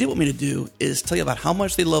what they did want me to do is tell you about how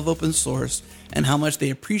much they love open source and how much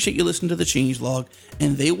they appreciate you listening to the Changelog,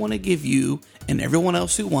 and they want to give you and everyone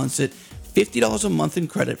else who wants it $50 a month in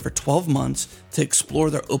credit for 12 months to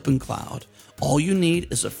explore their open cloud. All you need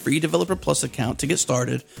is a free Developer Plus account to get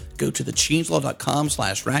started. Go to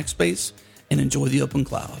thechangelog.com/Rackspace and enjoy the open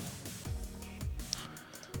cloud.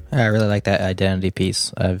 I really like that identity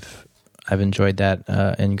piece. I've enjoyed that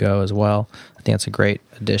in Go as well. I think it's a great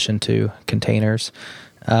addition to containers.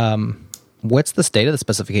 What's the state of the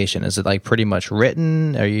specification? Is it like pretty much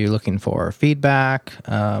written? Are you looking for feedback?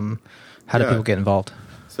 How do people get involved?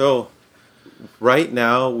 So right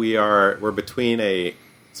now we're between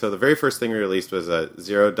so the very first thing we released was a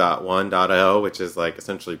 0.1.0, which is like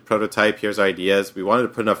essentially prototype. Here's our ideas. We wanted to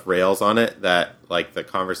put enough rails on it that like the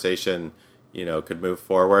conversation, could move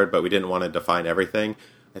forward, but we didn't want to define everything.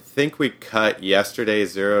 I think we cut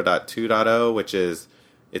yesterday's 0.2.0, which is,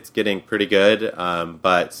 it's getting pretty good,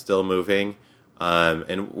 but still moving.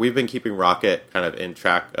 And we've been keeping Rocket kind of in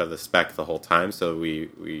track of the spec the whole time, so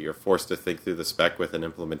we are forced to think through the spec with an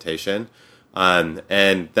implementation. And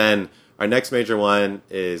then our next major one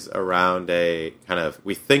is around a kind of,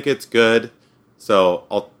 we think it's good, so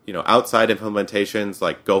outside implementations,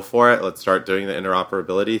 like go for it. Let's start doing the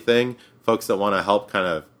interoperability thing. Folks that want to help kind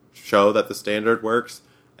of show that the standard works.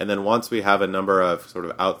 And then once we have a number of sort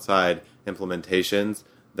of outside implementations,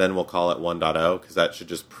 then we'll call it 1.0, because that should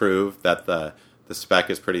just prove that the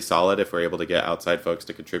spec is pretty solid if we're able to get outside folks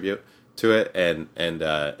to contribute to it and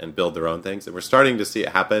build their own things. And we're starting to see it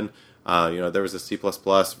happen. There was a C++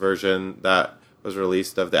 version that was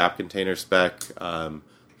released of the App Container Spec.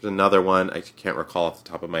 There's another one I can't recall off the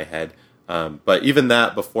top of my head But even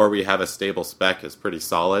that, before we have a stable spec, is pretty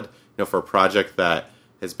solid. For a project that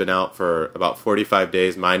has been out for about 45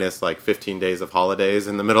 days minus like 15 days of holidays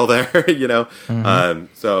in the middle there,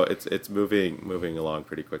 so it's moving along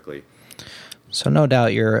pretty quickly. So no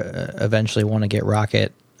doubt you're eventually want to get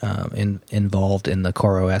Rocket involved in the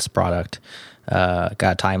CoreOS product. Got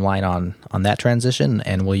a timeline on that transition,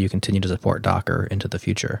 and will you continue to support Docker into the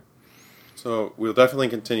future? So we'll definitely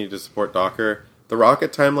continue to support Docker. The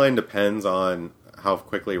Rocket timeline depends on how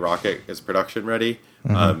quickly Rocket is production ready.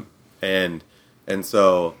 And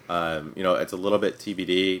so, it's a little bit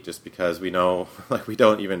TBD just because we know, we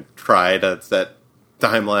don't even try to set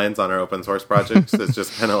timelines on our open source projects. It's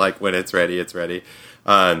just kind of like when it's ready, it's ready.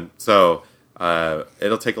 So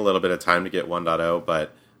it'll take a little bit of time to get 1.0,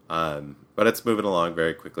 but it's moving along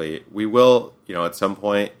very quickly. We will, at some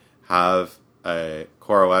point have a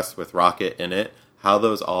CoreOS with Rocket in it. How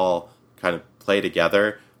those all kind of play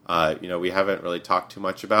together, we haven't really talked too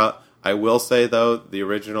much about. I will say, though, the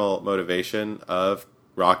original motivation of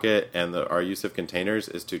Rocket and our use of containers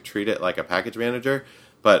is to treat it like a package manager.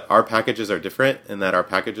 But our packages are different in that our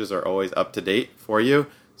packages are always up to date for you.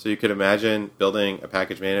 So you could imagine building a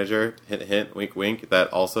package manager, hint, hint, wink, wink,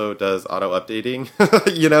 that also does auto-updating,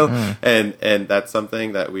 and that's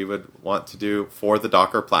something that we would want to do for the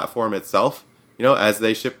Docker platform itself, as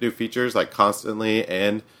they ship new features like constantly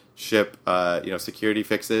and ship security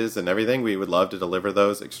fixes and everything. We would love to deliver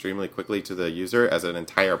those extremely quickly to the user as an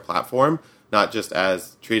entire platform, not just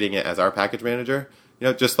as treating it as our package manager.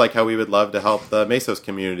 Just like how we would love to help the Mesos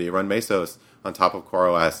community run Mesos on top of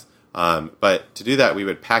CoreOS. But to do that, we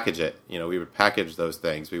would package it. We would package those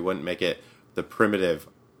things. We wouldn't make it the primitive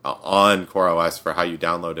on CoreOS for how you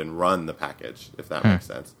download and run the package, if that makes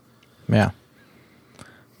sense. Yeah.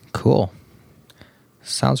 Cool.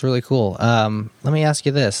 Sounds really cool. Let me ask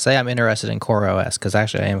you this. Say I'm interested in CoreOS, because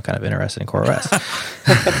actually I am kind of interested in CoreOS.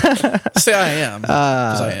 Say I am.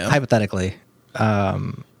 'Cause I am. Hypothetically.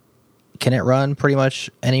 Can it run pretty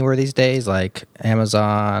much anywhere these days, like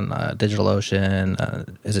Amazon,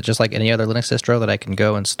 DigitalOcean? Is it just like any other Linux distro that I can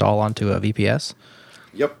go install onto a VPS?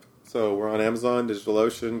 Yep. So we're on Amazon,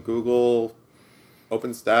 DigitalOcean, Google,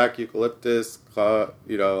 OpenStack, Eucalyptus,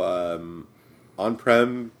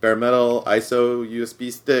 on-prem, bare metal, ISO,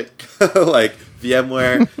 USB stick, like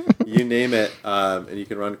VMware, you name it, and you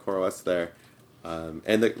can run CoreOS there.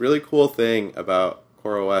 And the really cool thing about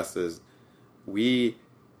CoreOS is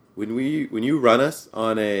when you run us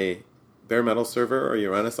on a bare metal server or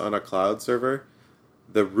you run us on a cloud server,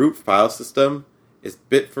 the root file system is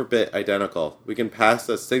bit for bit identical. We can pass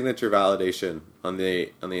a signature validation on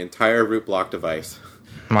the entire root block device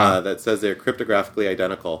that says they're cryptographically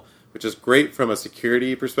identical, which is great from a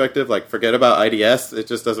security perspective. Like, forget about IDS; it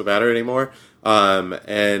just doesn't matter anymore.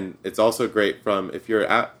 And it's also great from if you're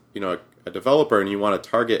a developer and you want to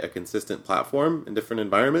target a consistent platform in different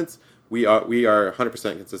environments. We are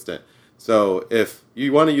 100% consistent. So if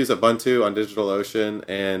you want to use Ubuntu on DigitalOcean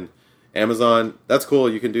and Amazon, that's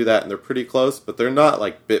cool. You can do that, and they're pretty close, but they're not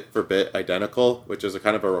like bit for bit identical, which is a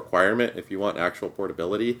kind of a requirement if you want actual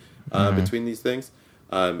portability between these things.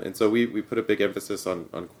 And so we put a big emphasis on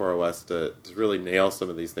CoreOS to really nail some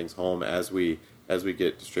of these things home as we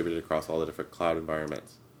get distributed across all the different cloud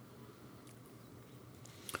environments.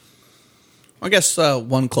 I guess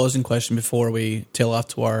one closing question before we tail off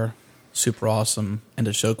to our super awesome end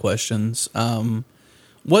of show questions.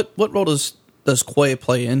 What role does Quay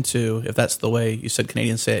play into, if that's the way you said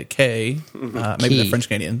Canadians say it, K, maybe the French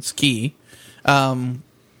Canadians, key.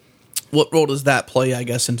 What role does that play, I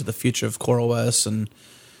guess, into the future of CoreOS and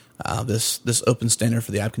this open standard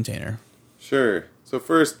for the app container? Sure. So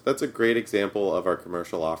first, that's a great example of our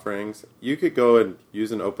commercial offerings. You could go and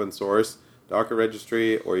use an open source Docker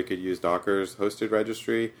registry, or you could use Docker's hosted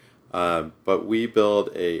registry. But we build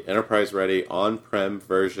a enterprise-ready on-prem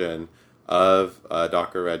version of a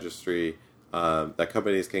Docker registry that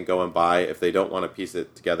companies can go and buy if they don't want to piece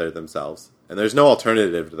it together themselves. And there's no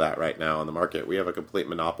alternative to that right now on the market. We have a complete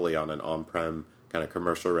monopoly on an on-prem kind of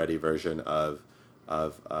commercial-ready version of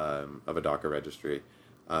a Docker registry.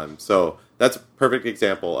 So that's a perfect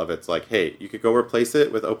example of it's like, hey, you could go replace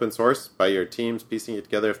it with open source by your teams piecing it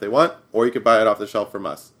together if they want, or you could buy it off the shelf from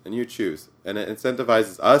us, and you choose. And it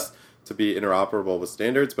incentivizes us to be interoperable with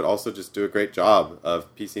standards, but also just do a great job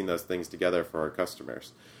of piecing those things together for our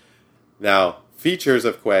customers. Now, features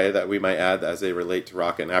of Quay that we might add as they relate to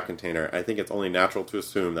Rocket and App Container, I think it's only natural to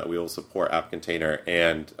assume that we will support App Container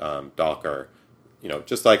and Docker.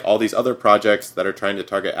 Just like all these other projects that are trying to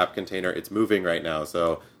target App Container, it's moving right now.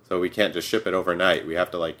 So we can't just ship it overnight. We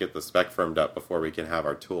have to get the spec firmed up before we can have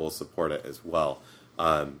our tools support it as well.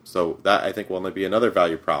 So that, I think, will only be another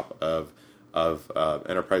value prop of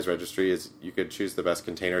enterprise registry is you could choose the best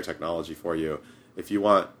container technology for you. If you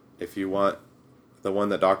want the one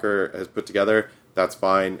that Docker has put together, that's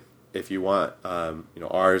fine. If you want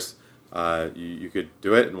ours, you could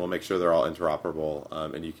do it, and we'll make sure they're all interoperable,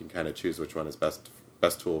 and you can kind of choose which one is best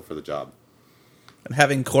tool for the job. And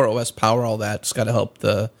having CoreOS power all that's got to help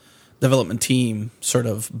the development team sort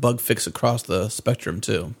of bug fix across the spectrum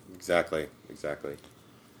too. Exactly.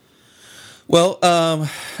 Well,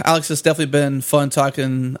 Alex, it's definitely been fun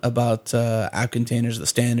talking about app containers, the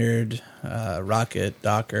standard, Rocket,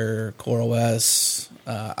 Docker, CoreOS.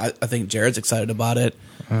 I think Jared's excited about it.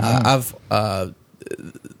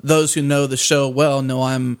 Those who know the show well know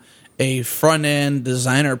I'm a front-end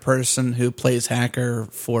designer person who plays hacker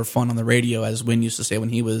for fun on the radio, as Win used to say when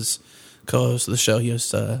he was co-host of the show. He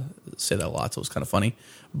used to say that a lot, so it was kind of funny.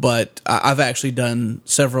 But I've actually done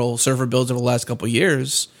several server builds over the last couple of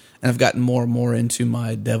years, and I've gotten more and more into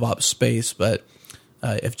my DevOps space. But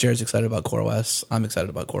if Jared's excited about CoreOS, I'm excited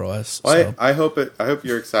about CoreOS. Well, so. I hope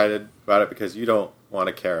you're excited about it because you don't want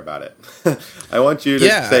to care about it. I want you to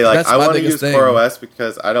say, like, I want to use CoreOS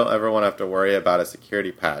because I don't ever want to have to worry about a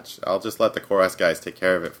security patch. I'll just let the CoreOS guys take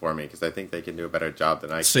care of it for me because I think they can do a better job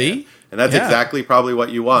than I can. And that's exactly probably what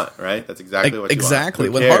you want, right? That's exactly what you want. Exactly.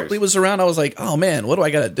 When Hartley was around, I was like, oh, man, what do I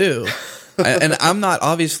got to do? And I'm not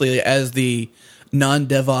obviously as the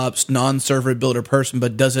non-DevOps, non-server builder person,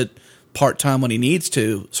 but does it part-time when he needs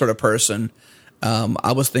to sort of person.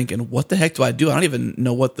 I was thinking, what the heck do I do? I don't even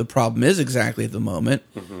know what the problem is exactly at the moment.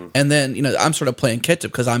 Mm-hmm. And then, I'm sort of playing catch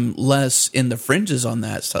up because I'm less in the fringes on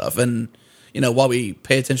that stuff. And, while we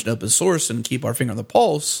pay attention to open source and keep our finger on the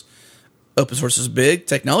pulse, open source is big,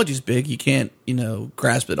 technology is big. You can't,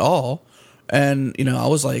 grasp it all. And, I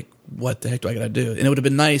was like, what the heck do I got to do? And it would have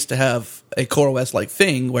been nice to have a CoreOS-like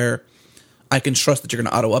thing where I can trust that you're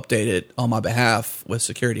going to auto-update it on my behalf with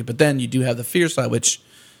security. But then you do have the fear side, which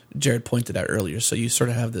Jared pointed out earlier. So you sort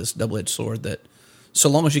of have this double-edged sword that so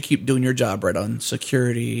long as you keep doing your job right on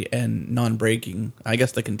security and non-breaking, I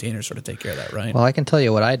guess the containers sort of take care of that, right? Well, I can tell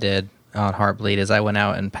you what I did on Heartbleed is I went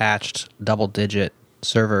out and patched double-digit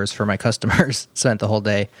servers for my customers, spent the whole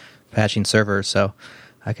day patching servers. So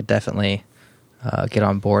I could definitely get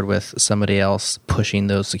on board with somebody else pushing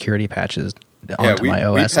those security patches onto my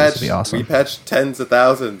OS. This would be awesome. We patched tens of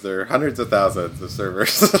thousands or hundreds of thousands of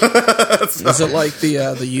servers. Is it like the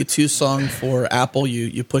U2 song for Apple?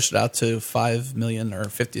 You push it out to 5 million or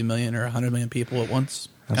 50 million or 100 million people at once?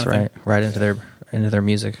 That's right. Right into their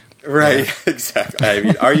music. Right, yeah. Exactly. I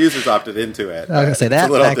mean, our users opted into it. I was going to say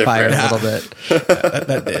that backfired a little bit.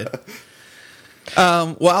 That did.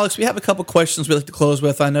 Well, Alex, we have a couple questions we'd like to close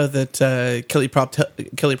with. I know that Kelly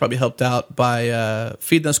probably helped out by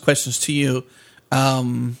feeding those questions to you.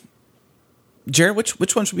 Jared,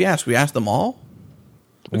 which one should we ask? We ask them all?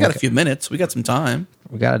 We got a few minutes. We got some time.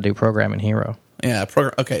 We got to do Programming Hero. Yeah.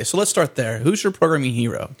 Okay, so let's start there. Who's your programming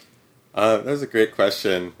hero? That was a great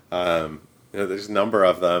question. There's a number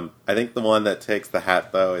of them. I think the one that takes the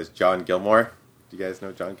hat, though, is John Gilmore. Do you guys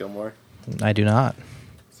know John Gilmore? I do not.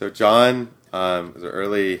 So John was an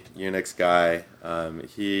early Unix guy.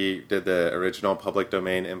 He did the original public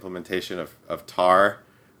domain implementation of tar.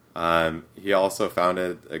 He also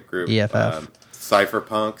founded a group, EFF.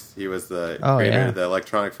 Cypherpunks. He was the creator of the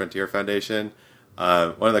Electronic Frontier Foundation.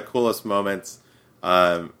 One of the coolest moments,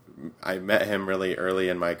 I met him really early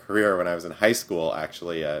in my career when I was in high school,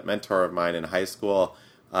 actually. A mentor of mine in high school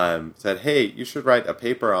said, hey, you should write a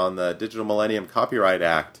paper on the Digital Millennium Copyright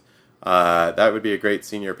Act. That would be a great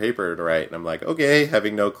senior paper to write. And I'm like, okay,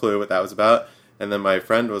 having no clue what that was about. And then my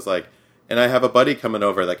friend was like, and I have a buddy coming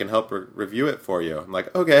over that can help review it for you. I'm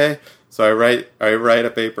like, okay. So I write a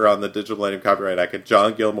paper on the Digital Millennium Copyright Act, and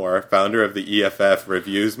John Gilmore, founder of the EFF,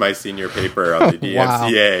 reviews my senior paper on the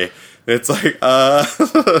DMCA. Wow. It's like,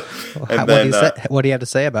 what do you have to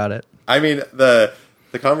say about it? I mean, the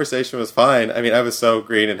conversation was fine. I mean, I was so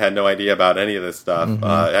green and had no idea about any of this stuff. Mm-hmm.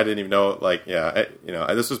 I didn't even know,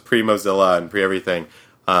 this was pre-Mozilla and pre-everything.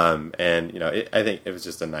 I think it was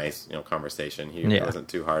just a nice, conversation. He wasn't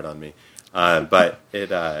too hard on me. But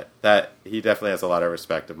that he definitely has a lot of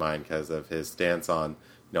respect of mine because of his stance on,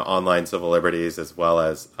 online civil liberties, as well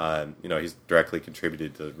as, he's directly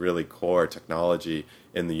contributed to really core technology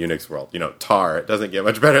in the Unix world. tar, it doesn't get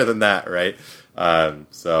much better than that, right?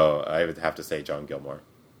 So I would have to say John Gilmore.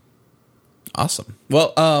 Awesome.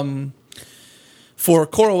 Well, for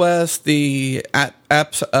CoreOS, the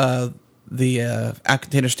apps, the App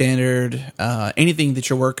Container Standard, anything that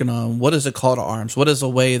you're working on, what is a call to arms? What is a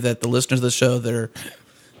way that the listeners of the show, they're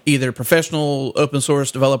either professional open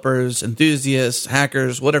source developers, enthusiasts,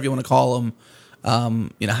 hackers, whatever you want to call them,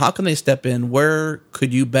 How can they step in? Where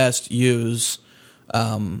could you best use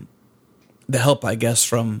the help, I guess,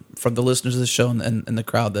 from the listeners of the show and the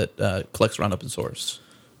crowd that collects around open source?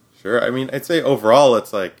 Sure. I mean, I'd say overall,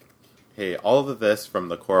 it's like, hey, all of this from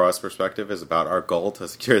the CoreOS perspective is about our goal to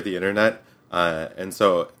secure the internet. And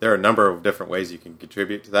so there are a number of different ways you can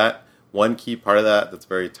contribute to that. One key part of that that's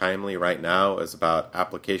very timely right now is about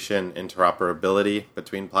application interoperability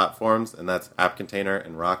between platforms, and that's App Container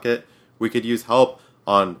and Rocket. We could use help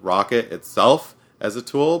on Rocket itself as a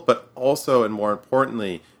tool, but also, and more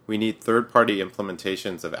importantly, we need third-party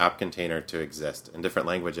implementations of App Container to exist in different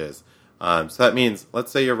languages. So that means,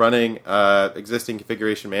 let's say you're running an existing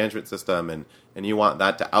configuration management system and you want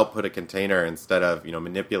that to output a container instead of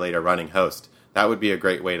manipulate a running host. That would be a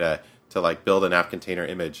great way to like build an App Container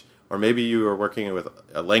image. Or maybe you are working with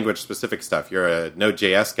a language-specific stuff. You're a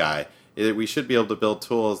Node.js guy. We should be able to build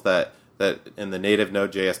tools that in the native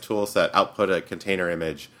Node.js tool set output a container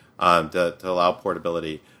image to allow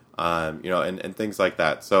portability, and things like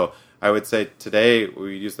that. So I would say today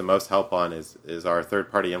we use the most help on is our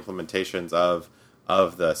third-party implementations of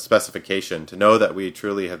the specification to know that we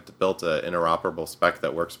truly have built an interoperable spec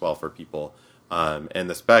that works well for people. And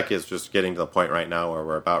the spec is just getting to the point right now where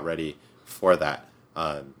we're about ready for that.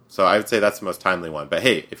 So I would say that's the most timely one. But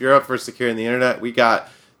hey, if you're up for securing the internet, we got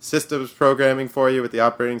systems programming for you with the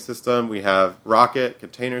operating system. We have Rocket,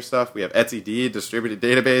 container stuff. We have etcd, distributed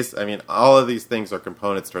database. I mean, all of these things are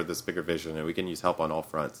components toward this bigger vision, and we can use help on all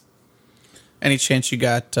fronts. Any chance you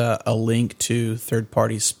got a link to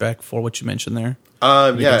third-party spec for what you mentioned there?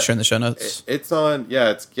 Yeah. Share in the show notes. It's on,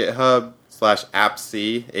 it's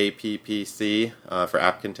GitHub/appc, APPC, for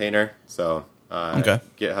App Container. So okay.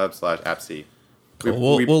 GitHub/appc.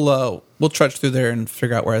 Cool. We'll trudge through there and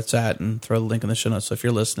figure out where it's at and throw the link in the show notes. So if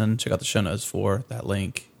you're listening, check out the show notes for that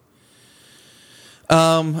link.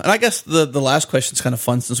 And I guess the last question is kind of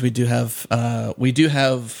fun since we do have we're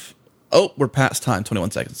past time,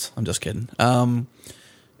 21 seconds. I'm just kidding.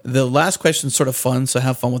 The last question is sort of fun, so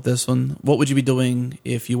have fun with this one. What would you be doing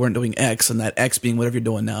if you weren't doing X, and that X being whatever you're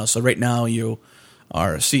doing now? So right now you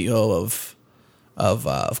are CEO of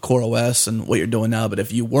CoreOS and what you're doing now, but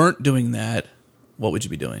if you weren't doing that, what would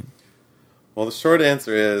you be doing? Well, the short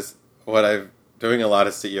answer is what I'm doing a lot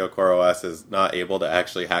of CEO CoreOS is not able to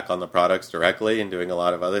actually hack on the products directly and doing a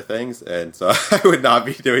lot of other things. And so I would not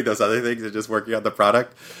be doing those other things and just working on the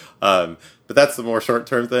product. But that's the more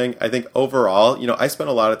short-term thing. I think overall, I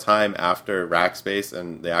spent a lot of time after Rackspace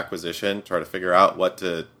and the acquisition trying to figure out what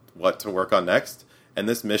to work on next. And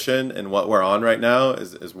this mission and what we're on right now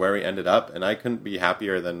is where we ended up. And I couldn't be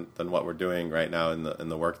happier than what we're doing right now in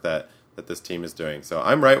the work that this team is doing. So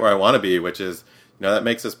I'm right where I want to be, which is, that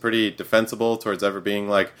makes us pretty defensible towards ever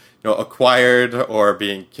being acquired or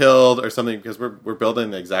being killed or something, because we're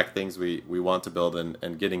building the exact things we want to build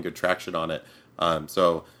and getting good traction on it.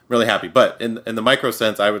 So I'm really happy. But in the micro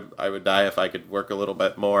sense, I would die if I could work a little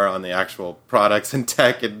bit more on the actual products and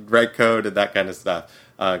tech and write code and that kind of stuff,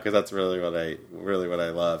 because that's really what I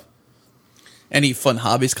love. Any fun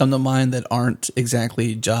hobbies come to mind that aren't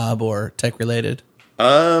exactly job or tech related?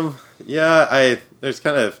 There's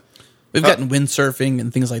kind of... We've gotten windsurfing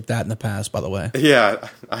and things like that in the past, by the way. Yeah,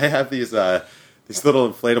 I have these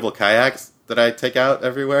little inflatable kayaks that I take out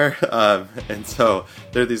everywhere. And so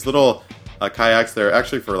they're these little kayaks. They're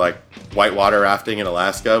actually for whitewater rafting in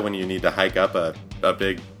Alaska when you need to hike up a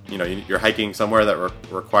big, you're hiking somewhere that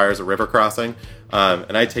requires a river crossing.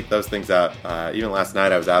 And I take those things out. Even last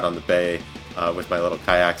night I was out on the bay with my little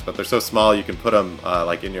kayaks, but they're so small you can put them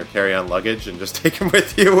in your carry-on luggage and just take them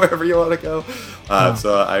with you wherever you want to go.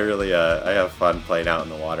 So I really I have fun playing out in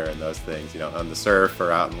the water and those things, on the surf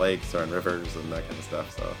or out in lakes or in rivers and that kind of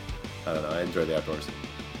stuff. So I don't know, I enjoy the outdoors.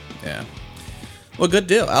 Yeah. Well, good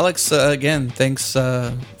deal, Alex. Again, thanks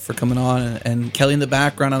for coming on, and Kelly in the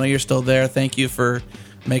background. I know you're still there. Thank you for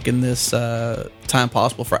making this time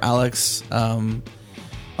possible for Alex.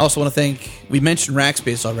 I also want to thank, we mentioned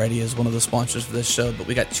Rackspace already as one of the sponsors for this show, but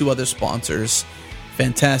we got two other sponsors,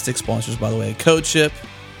 fantastic sponsors, by the way, CodeShip,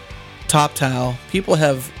 TopTal. People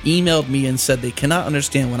have emailed me and said they cannot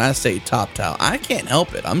understand when I say TopTal. I can't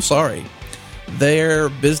help it. I'm sorry. Their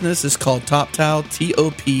business is called TopTal,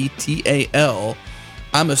 TOPTAL.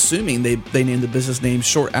 I'm assuming they named the business name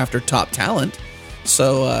short after Top Talent.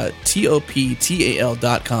 So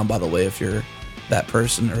TOPTAL.com, by the way, if you're that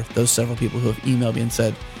person or those several people who have emailed me and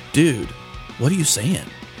said, dude, what are you saying?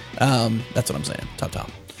 That's what I'm saying.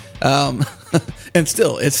 Top. And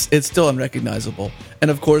still, it's still unrecognizable.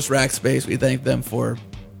 And of course, Rackspace, we thank them for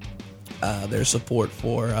their support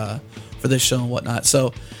for this show and whatnot.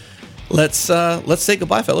 So let's say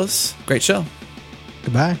goodbye, fellas. Great show.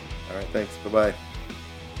 Goodbye. All right. Thanks. Bye-bye.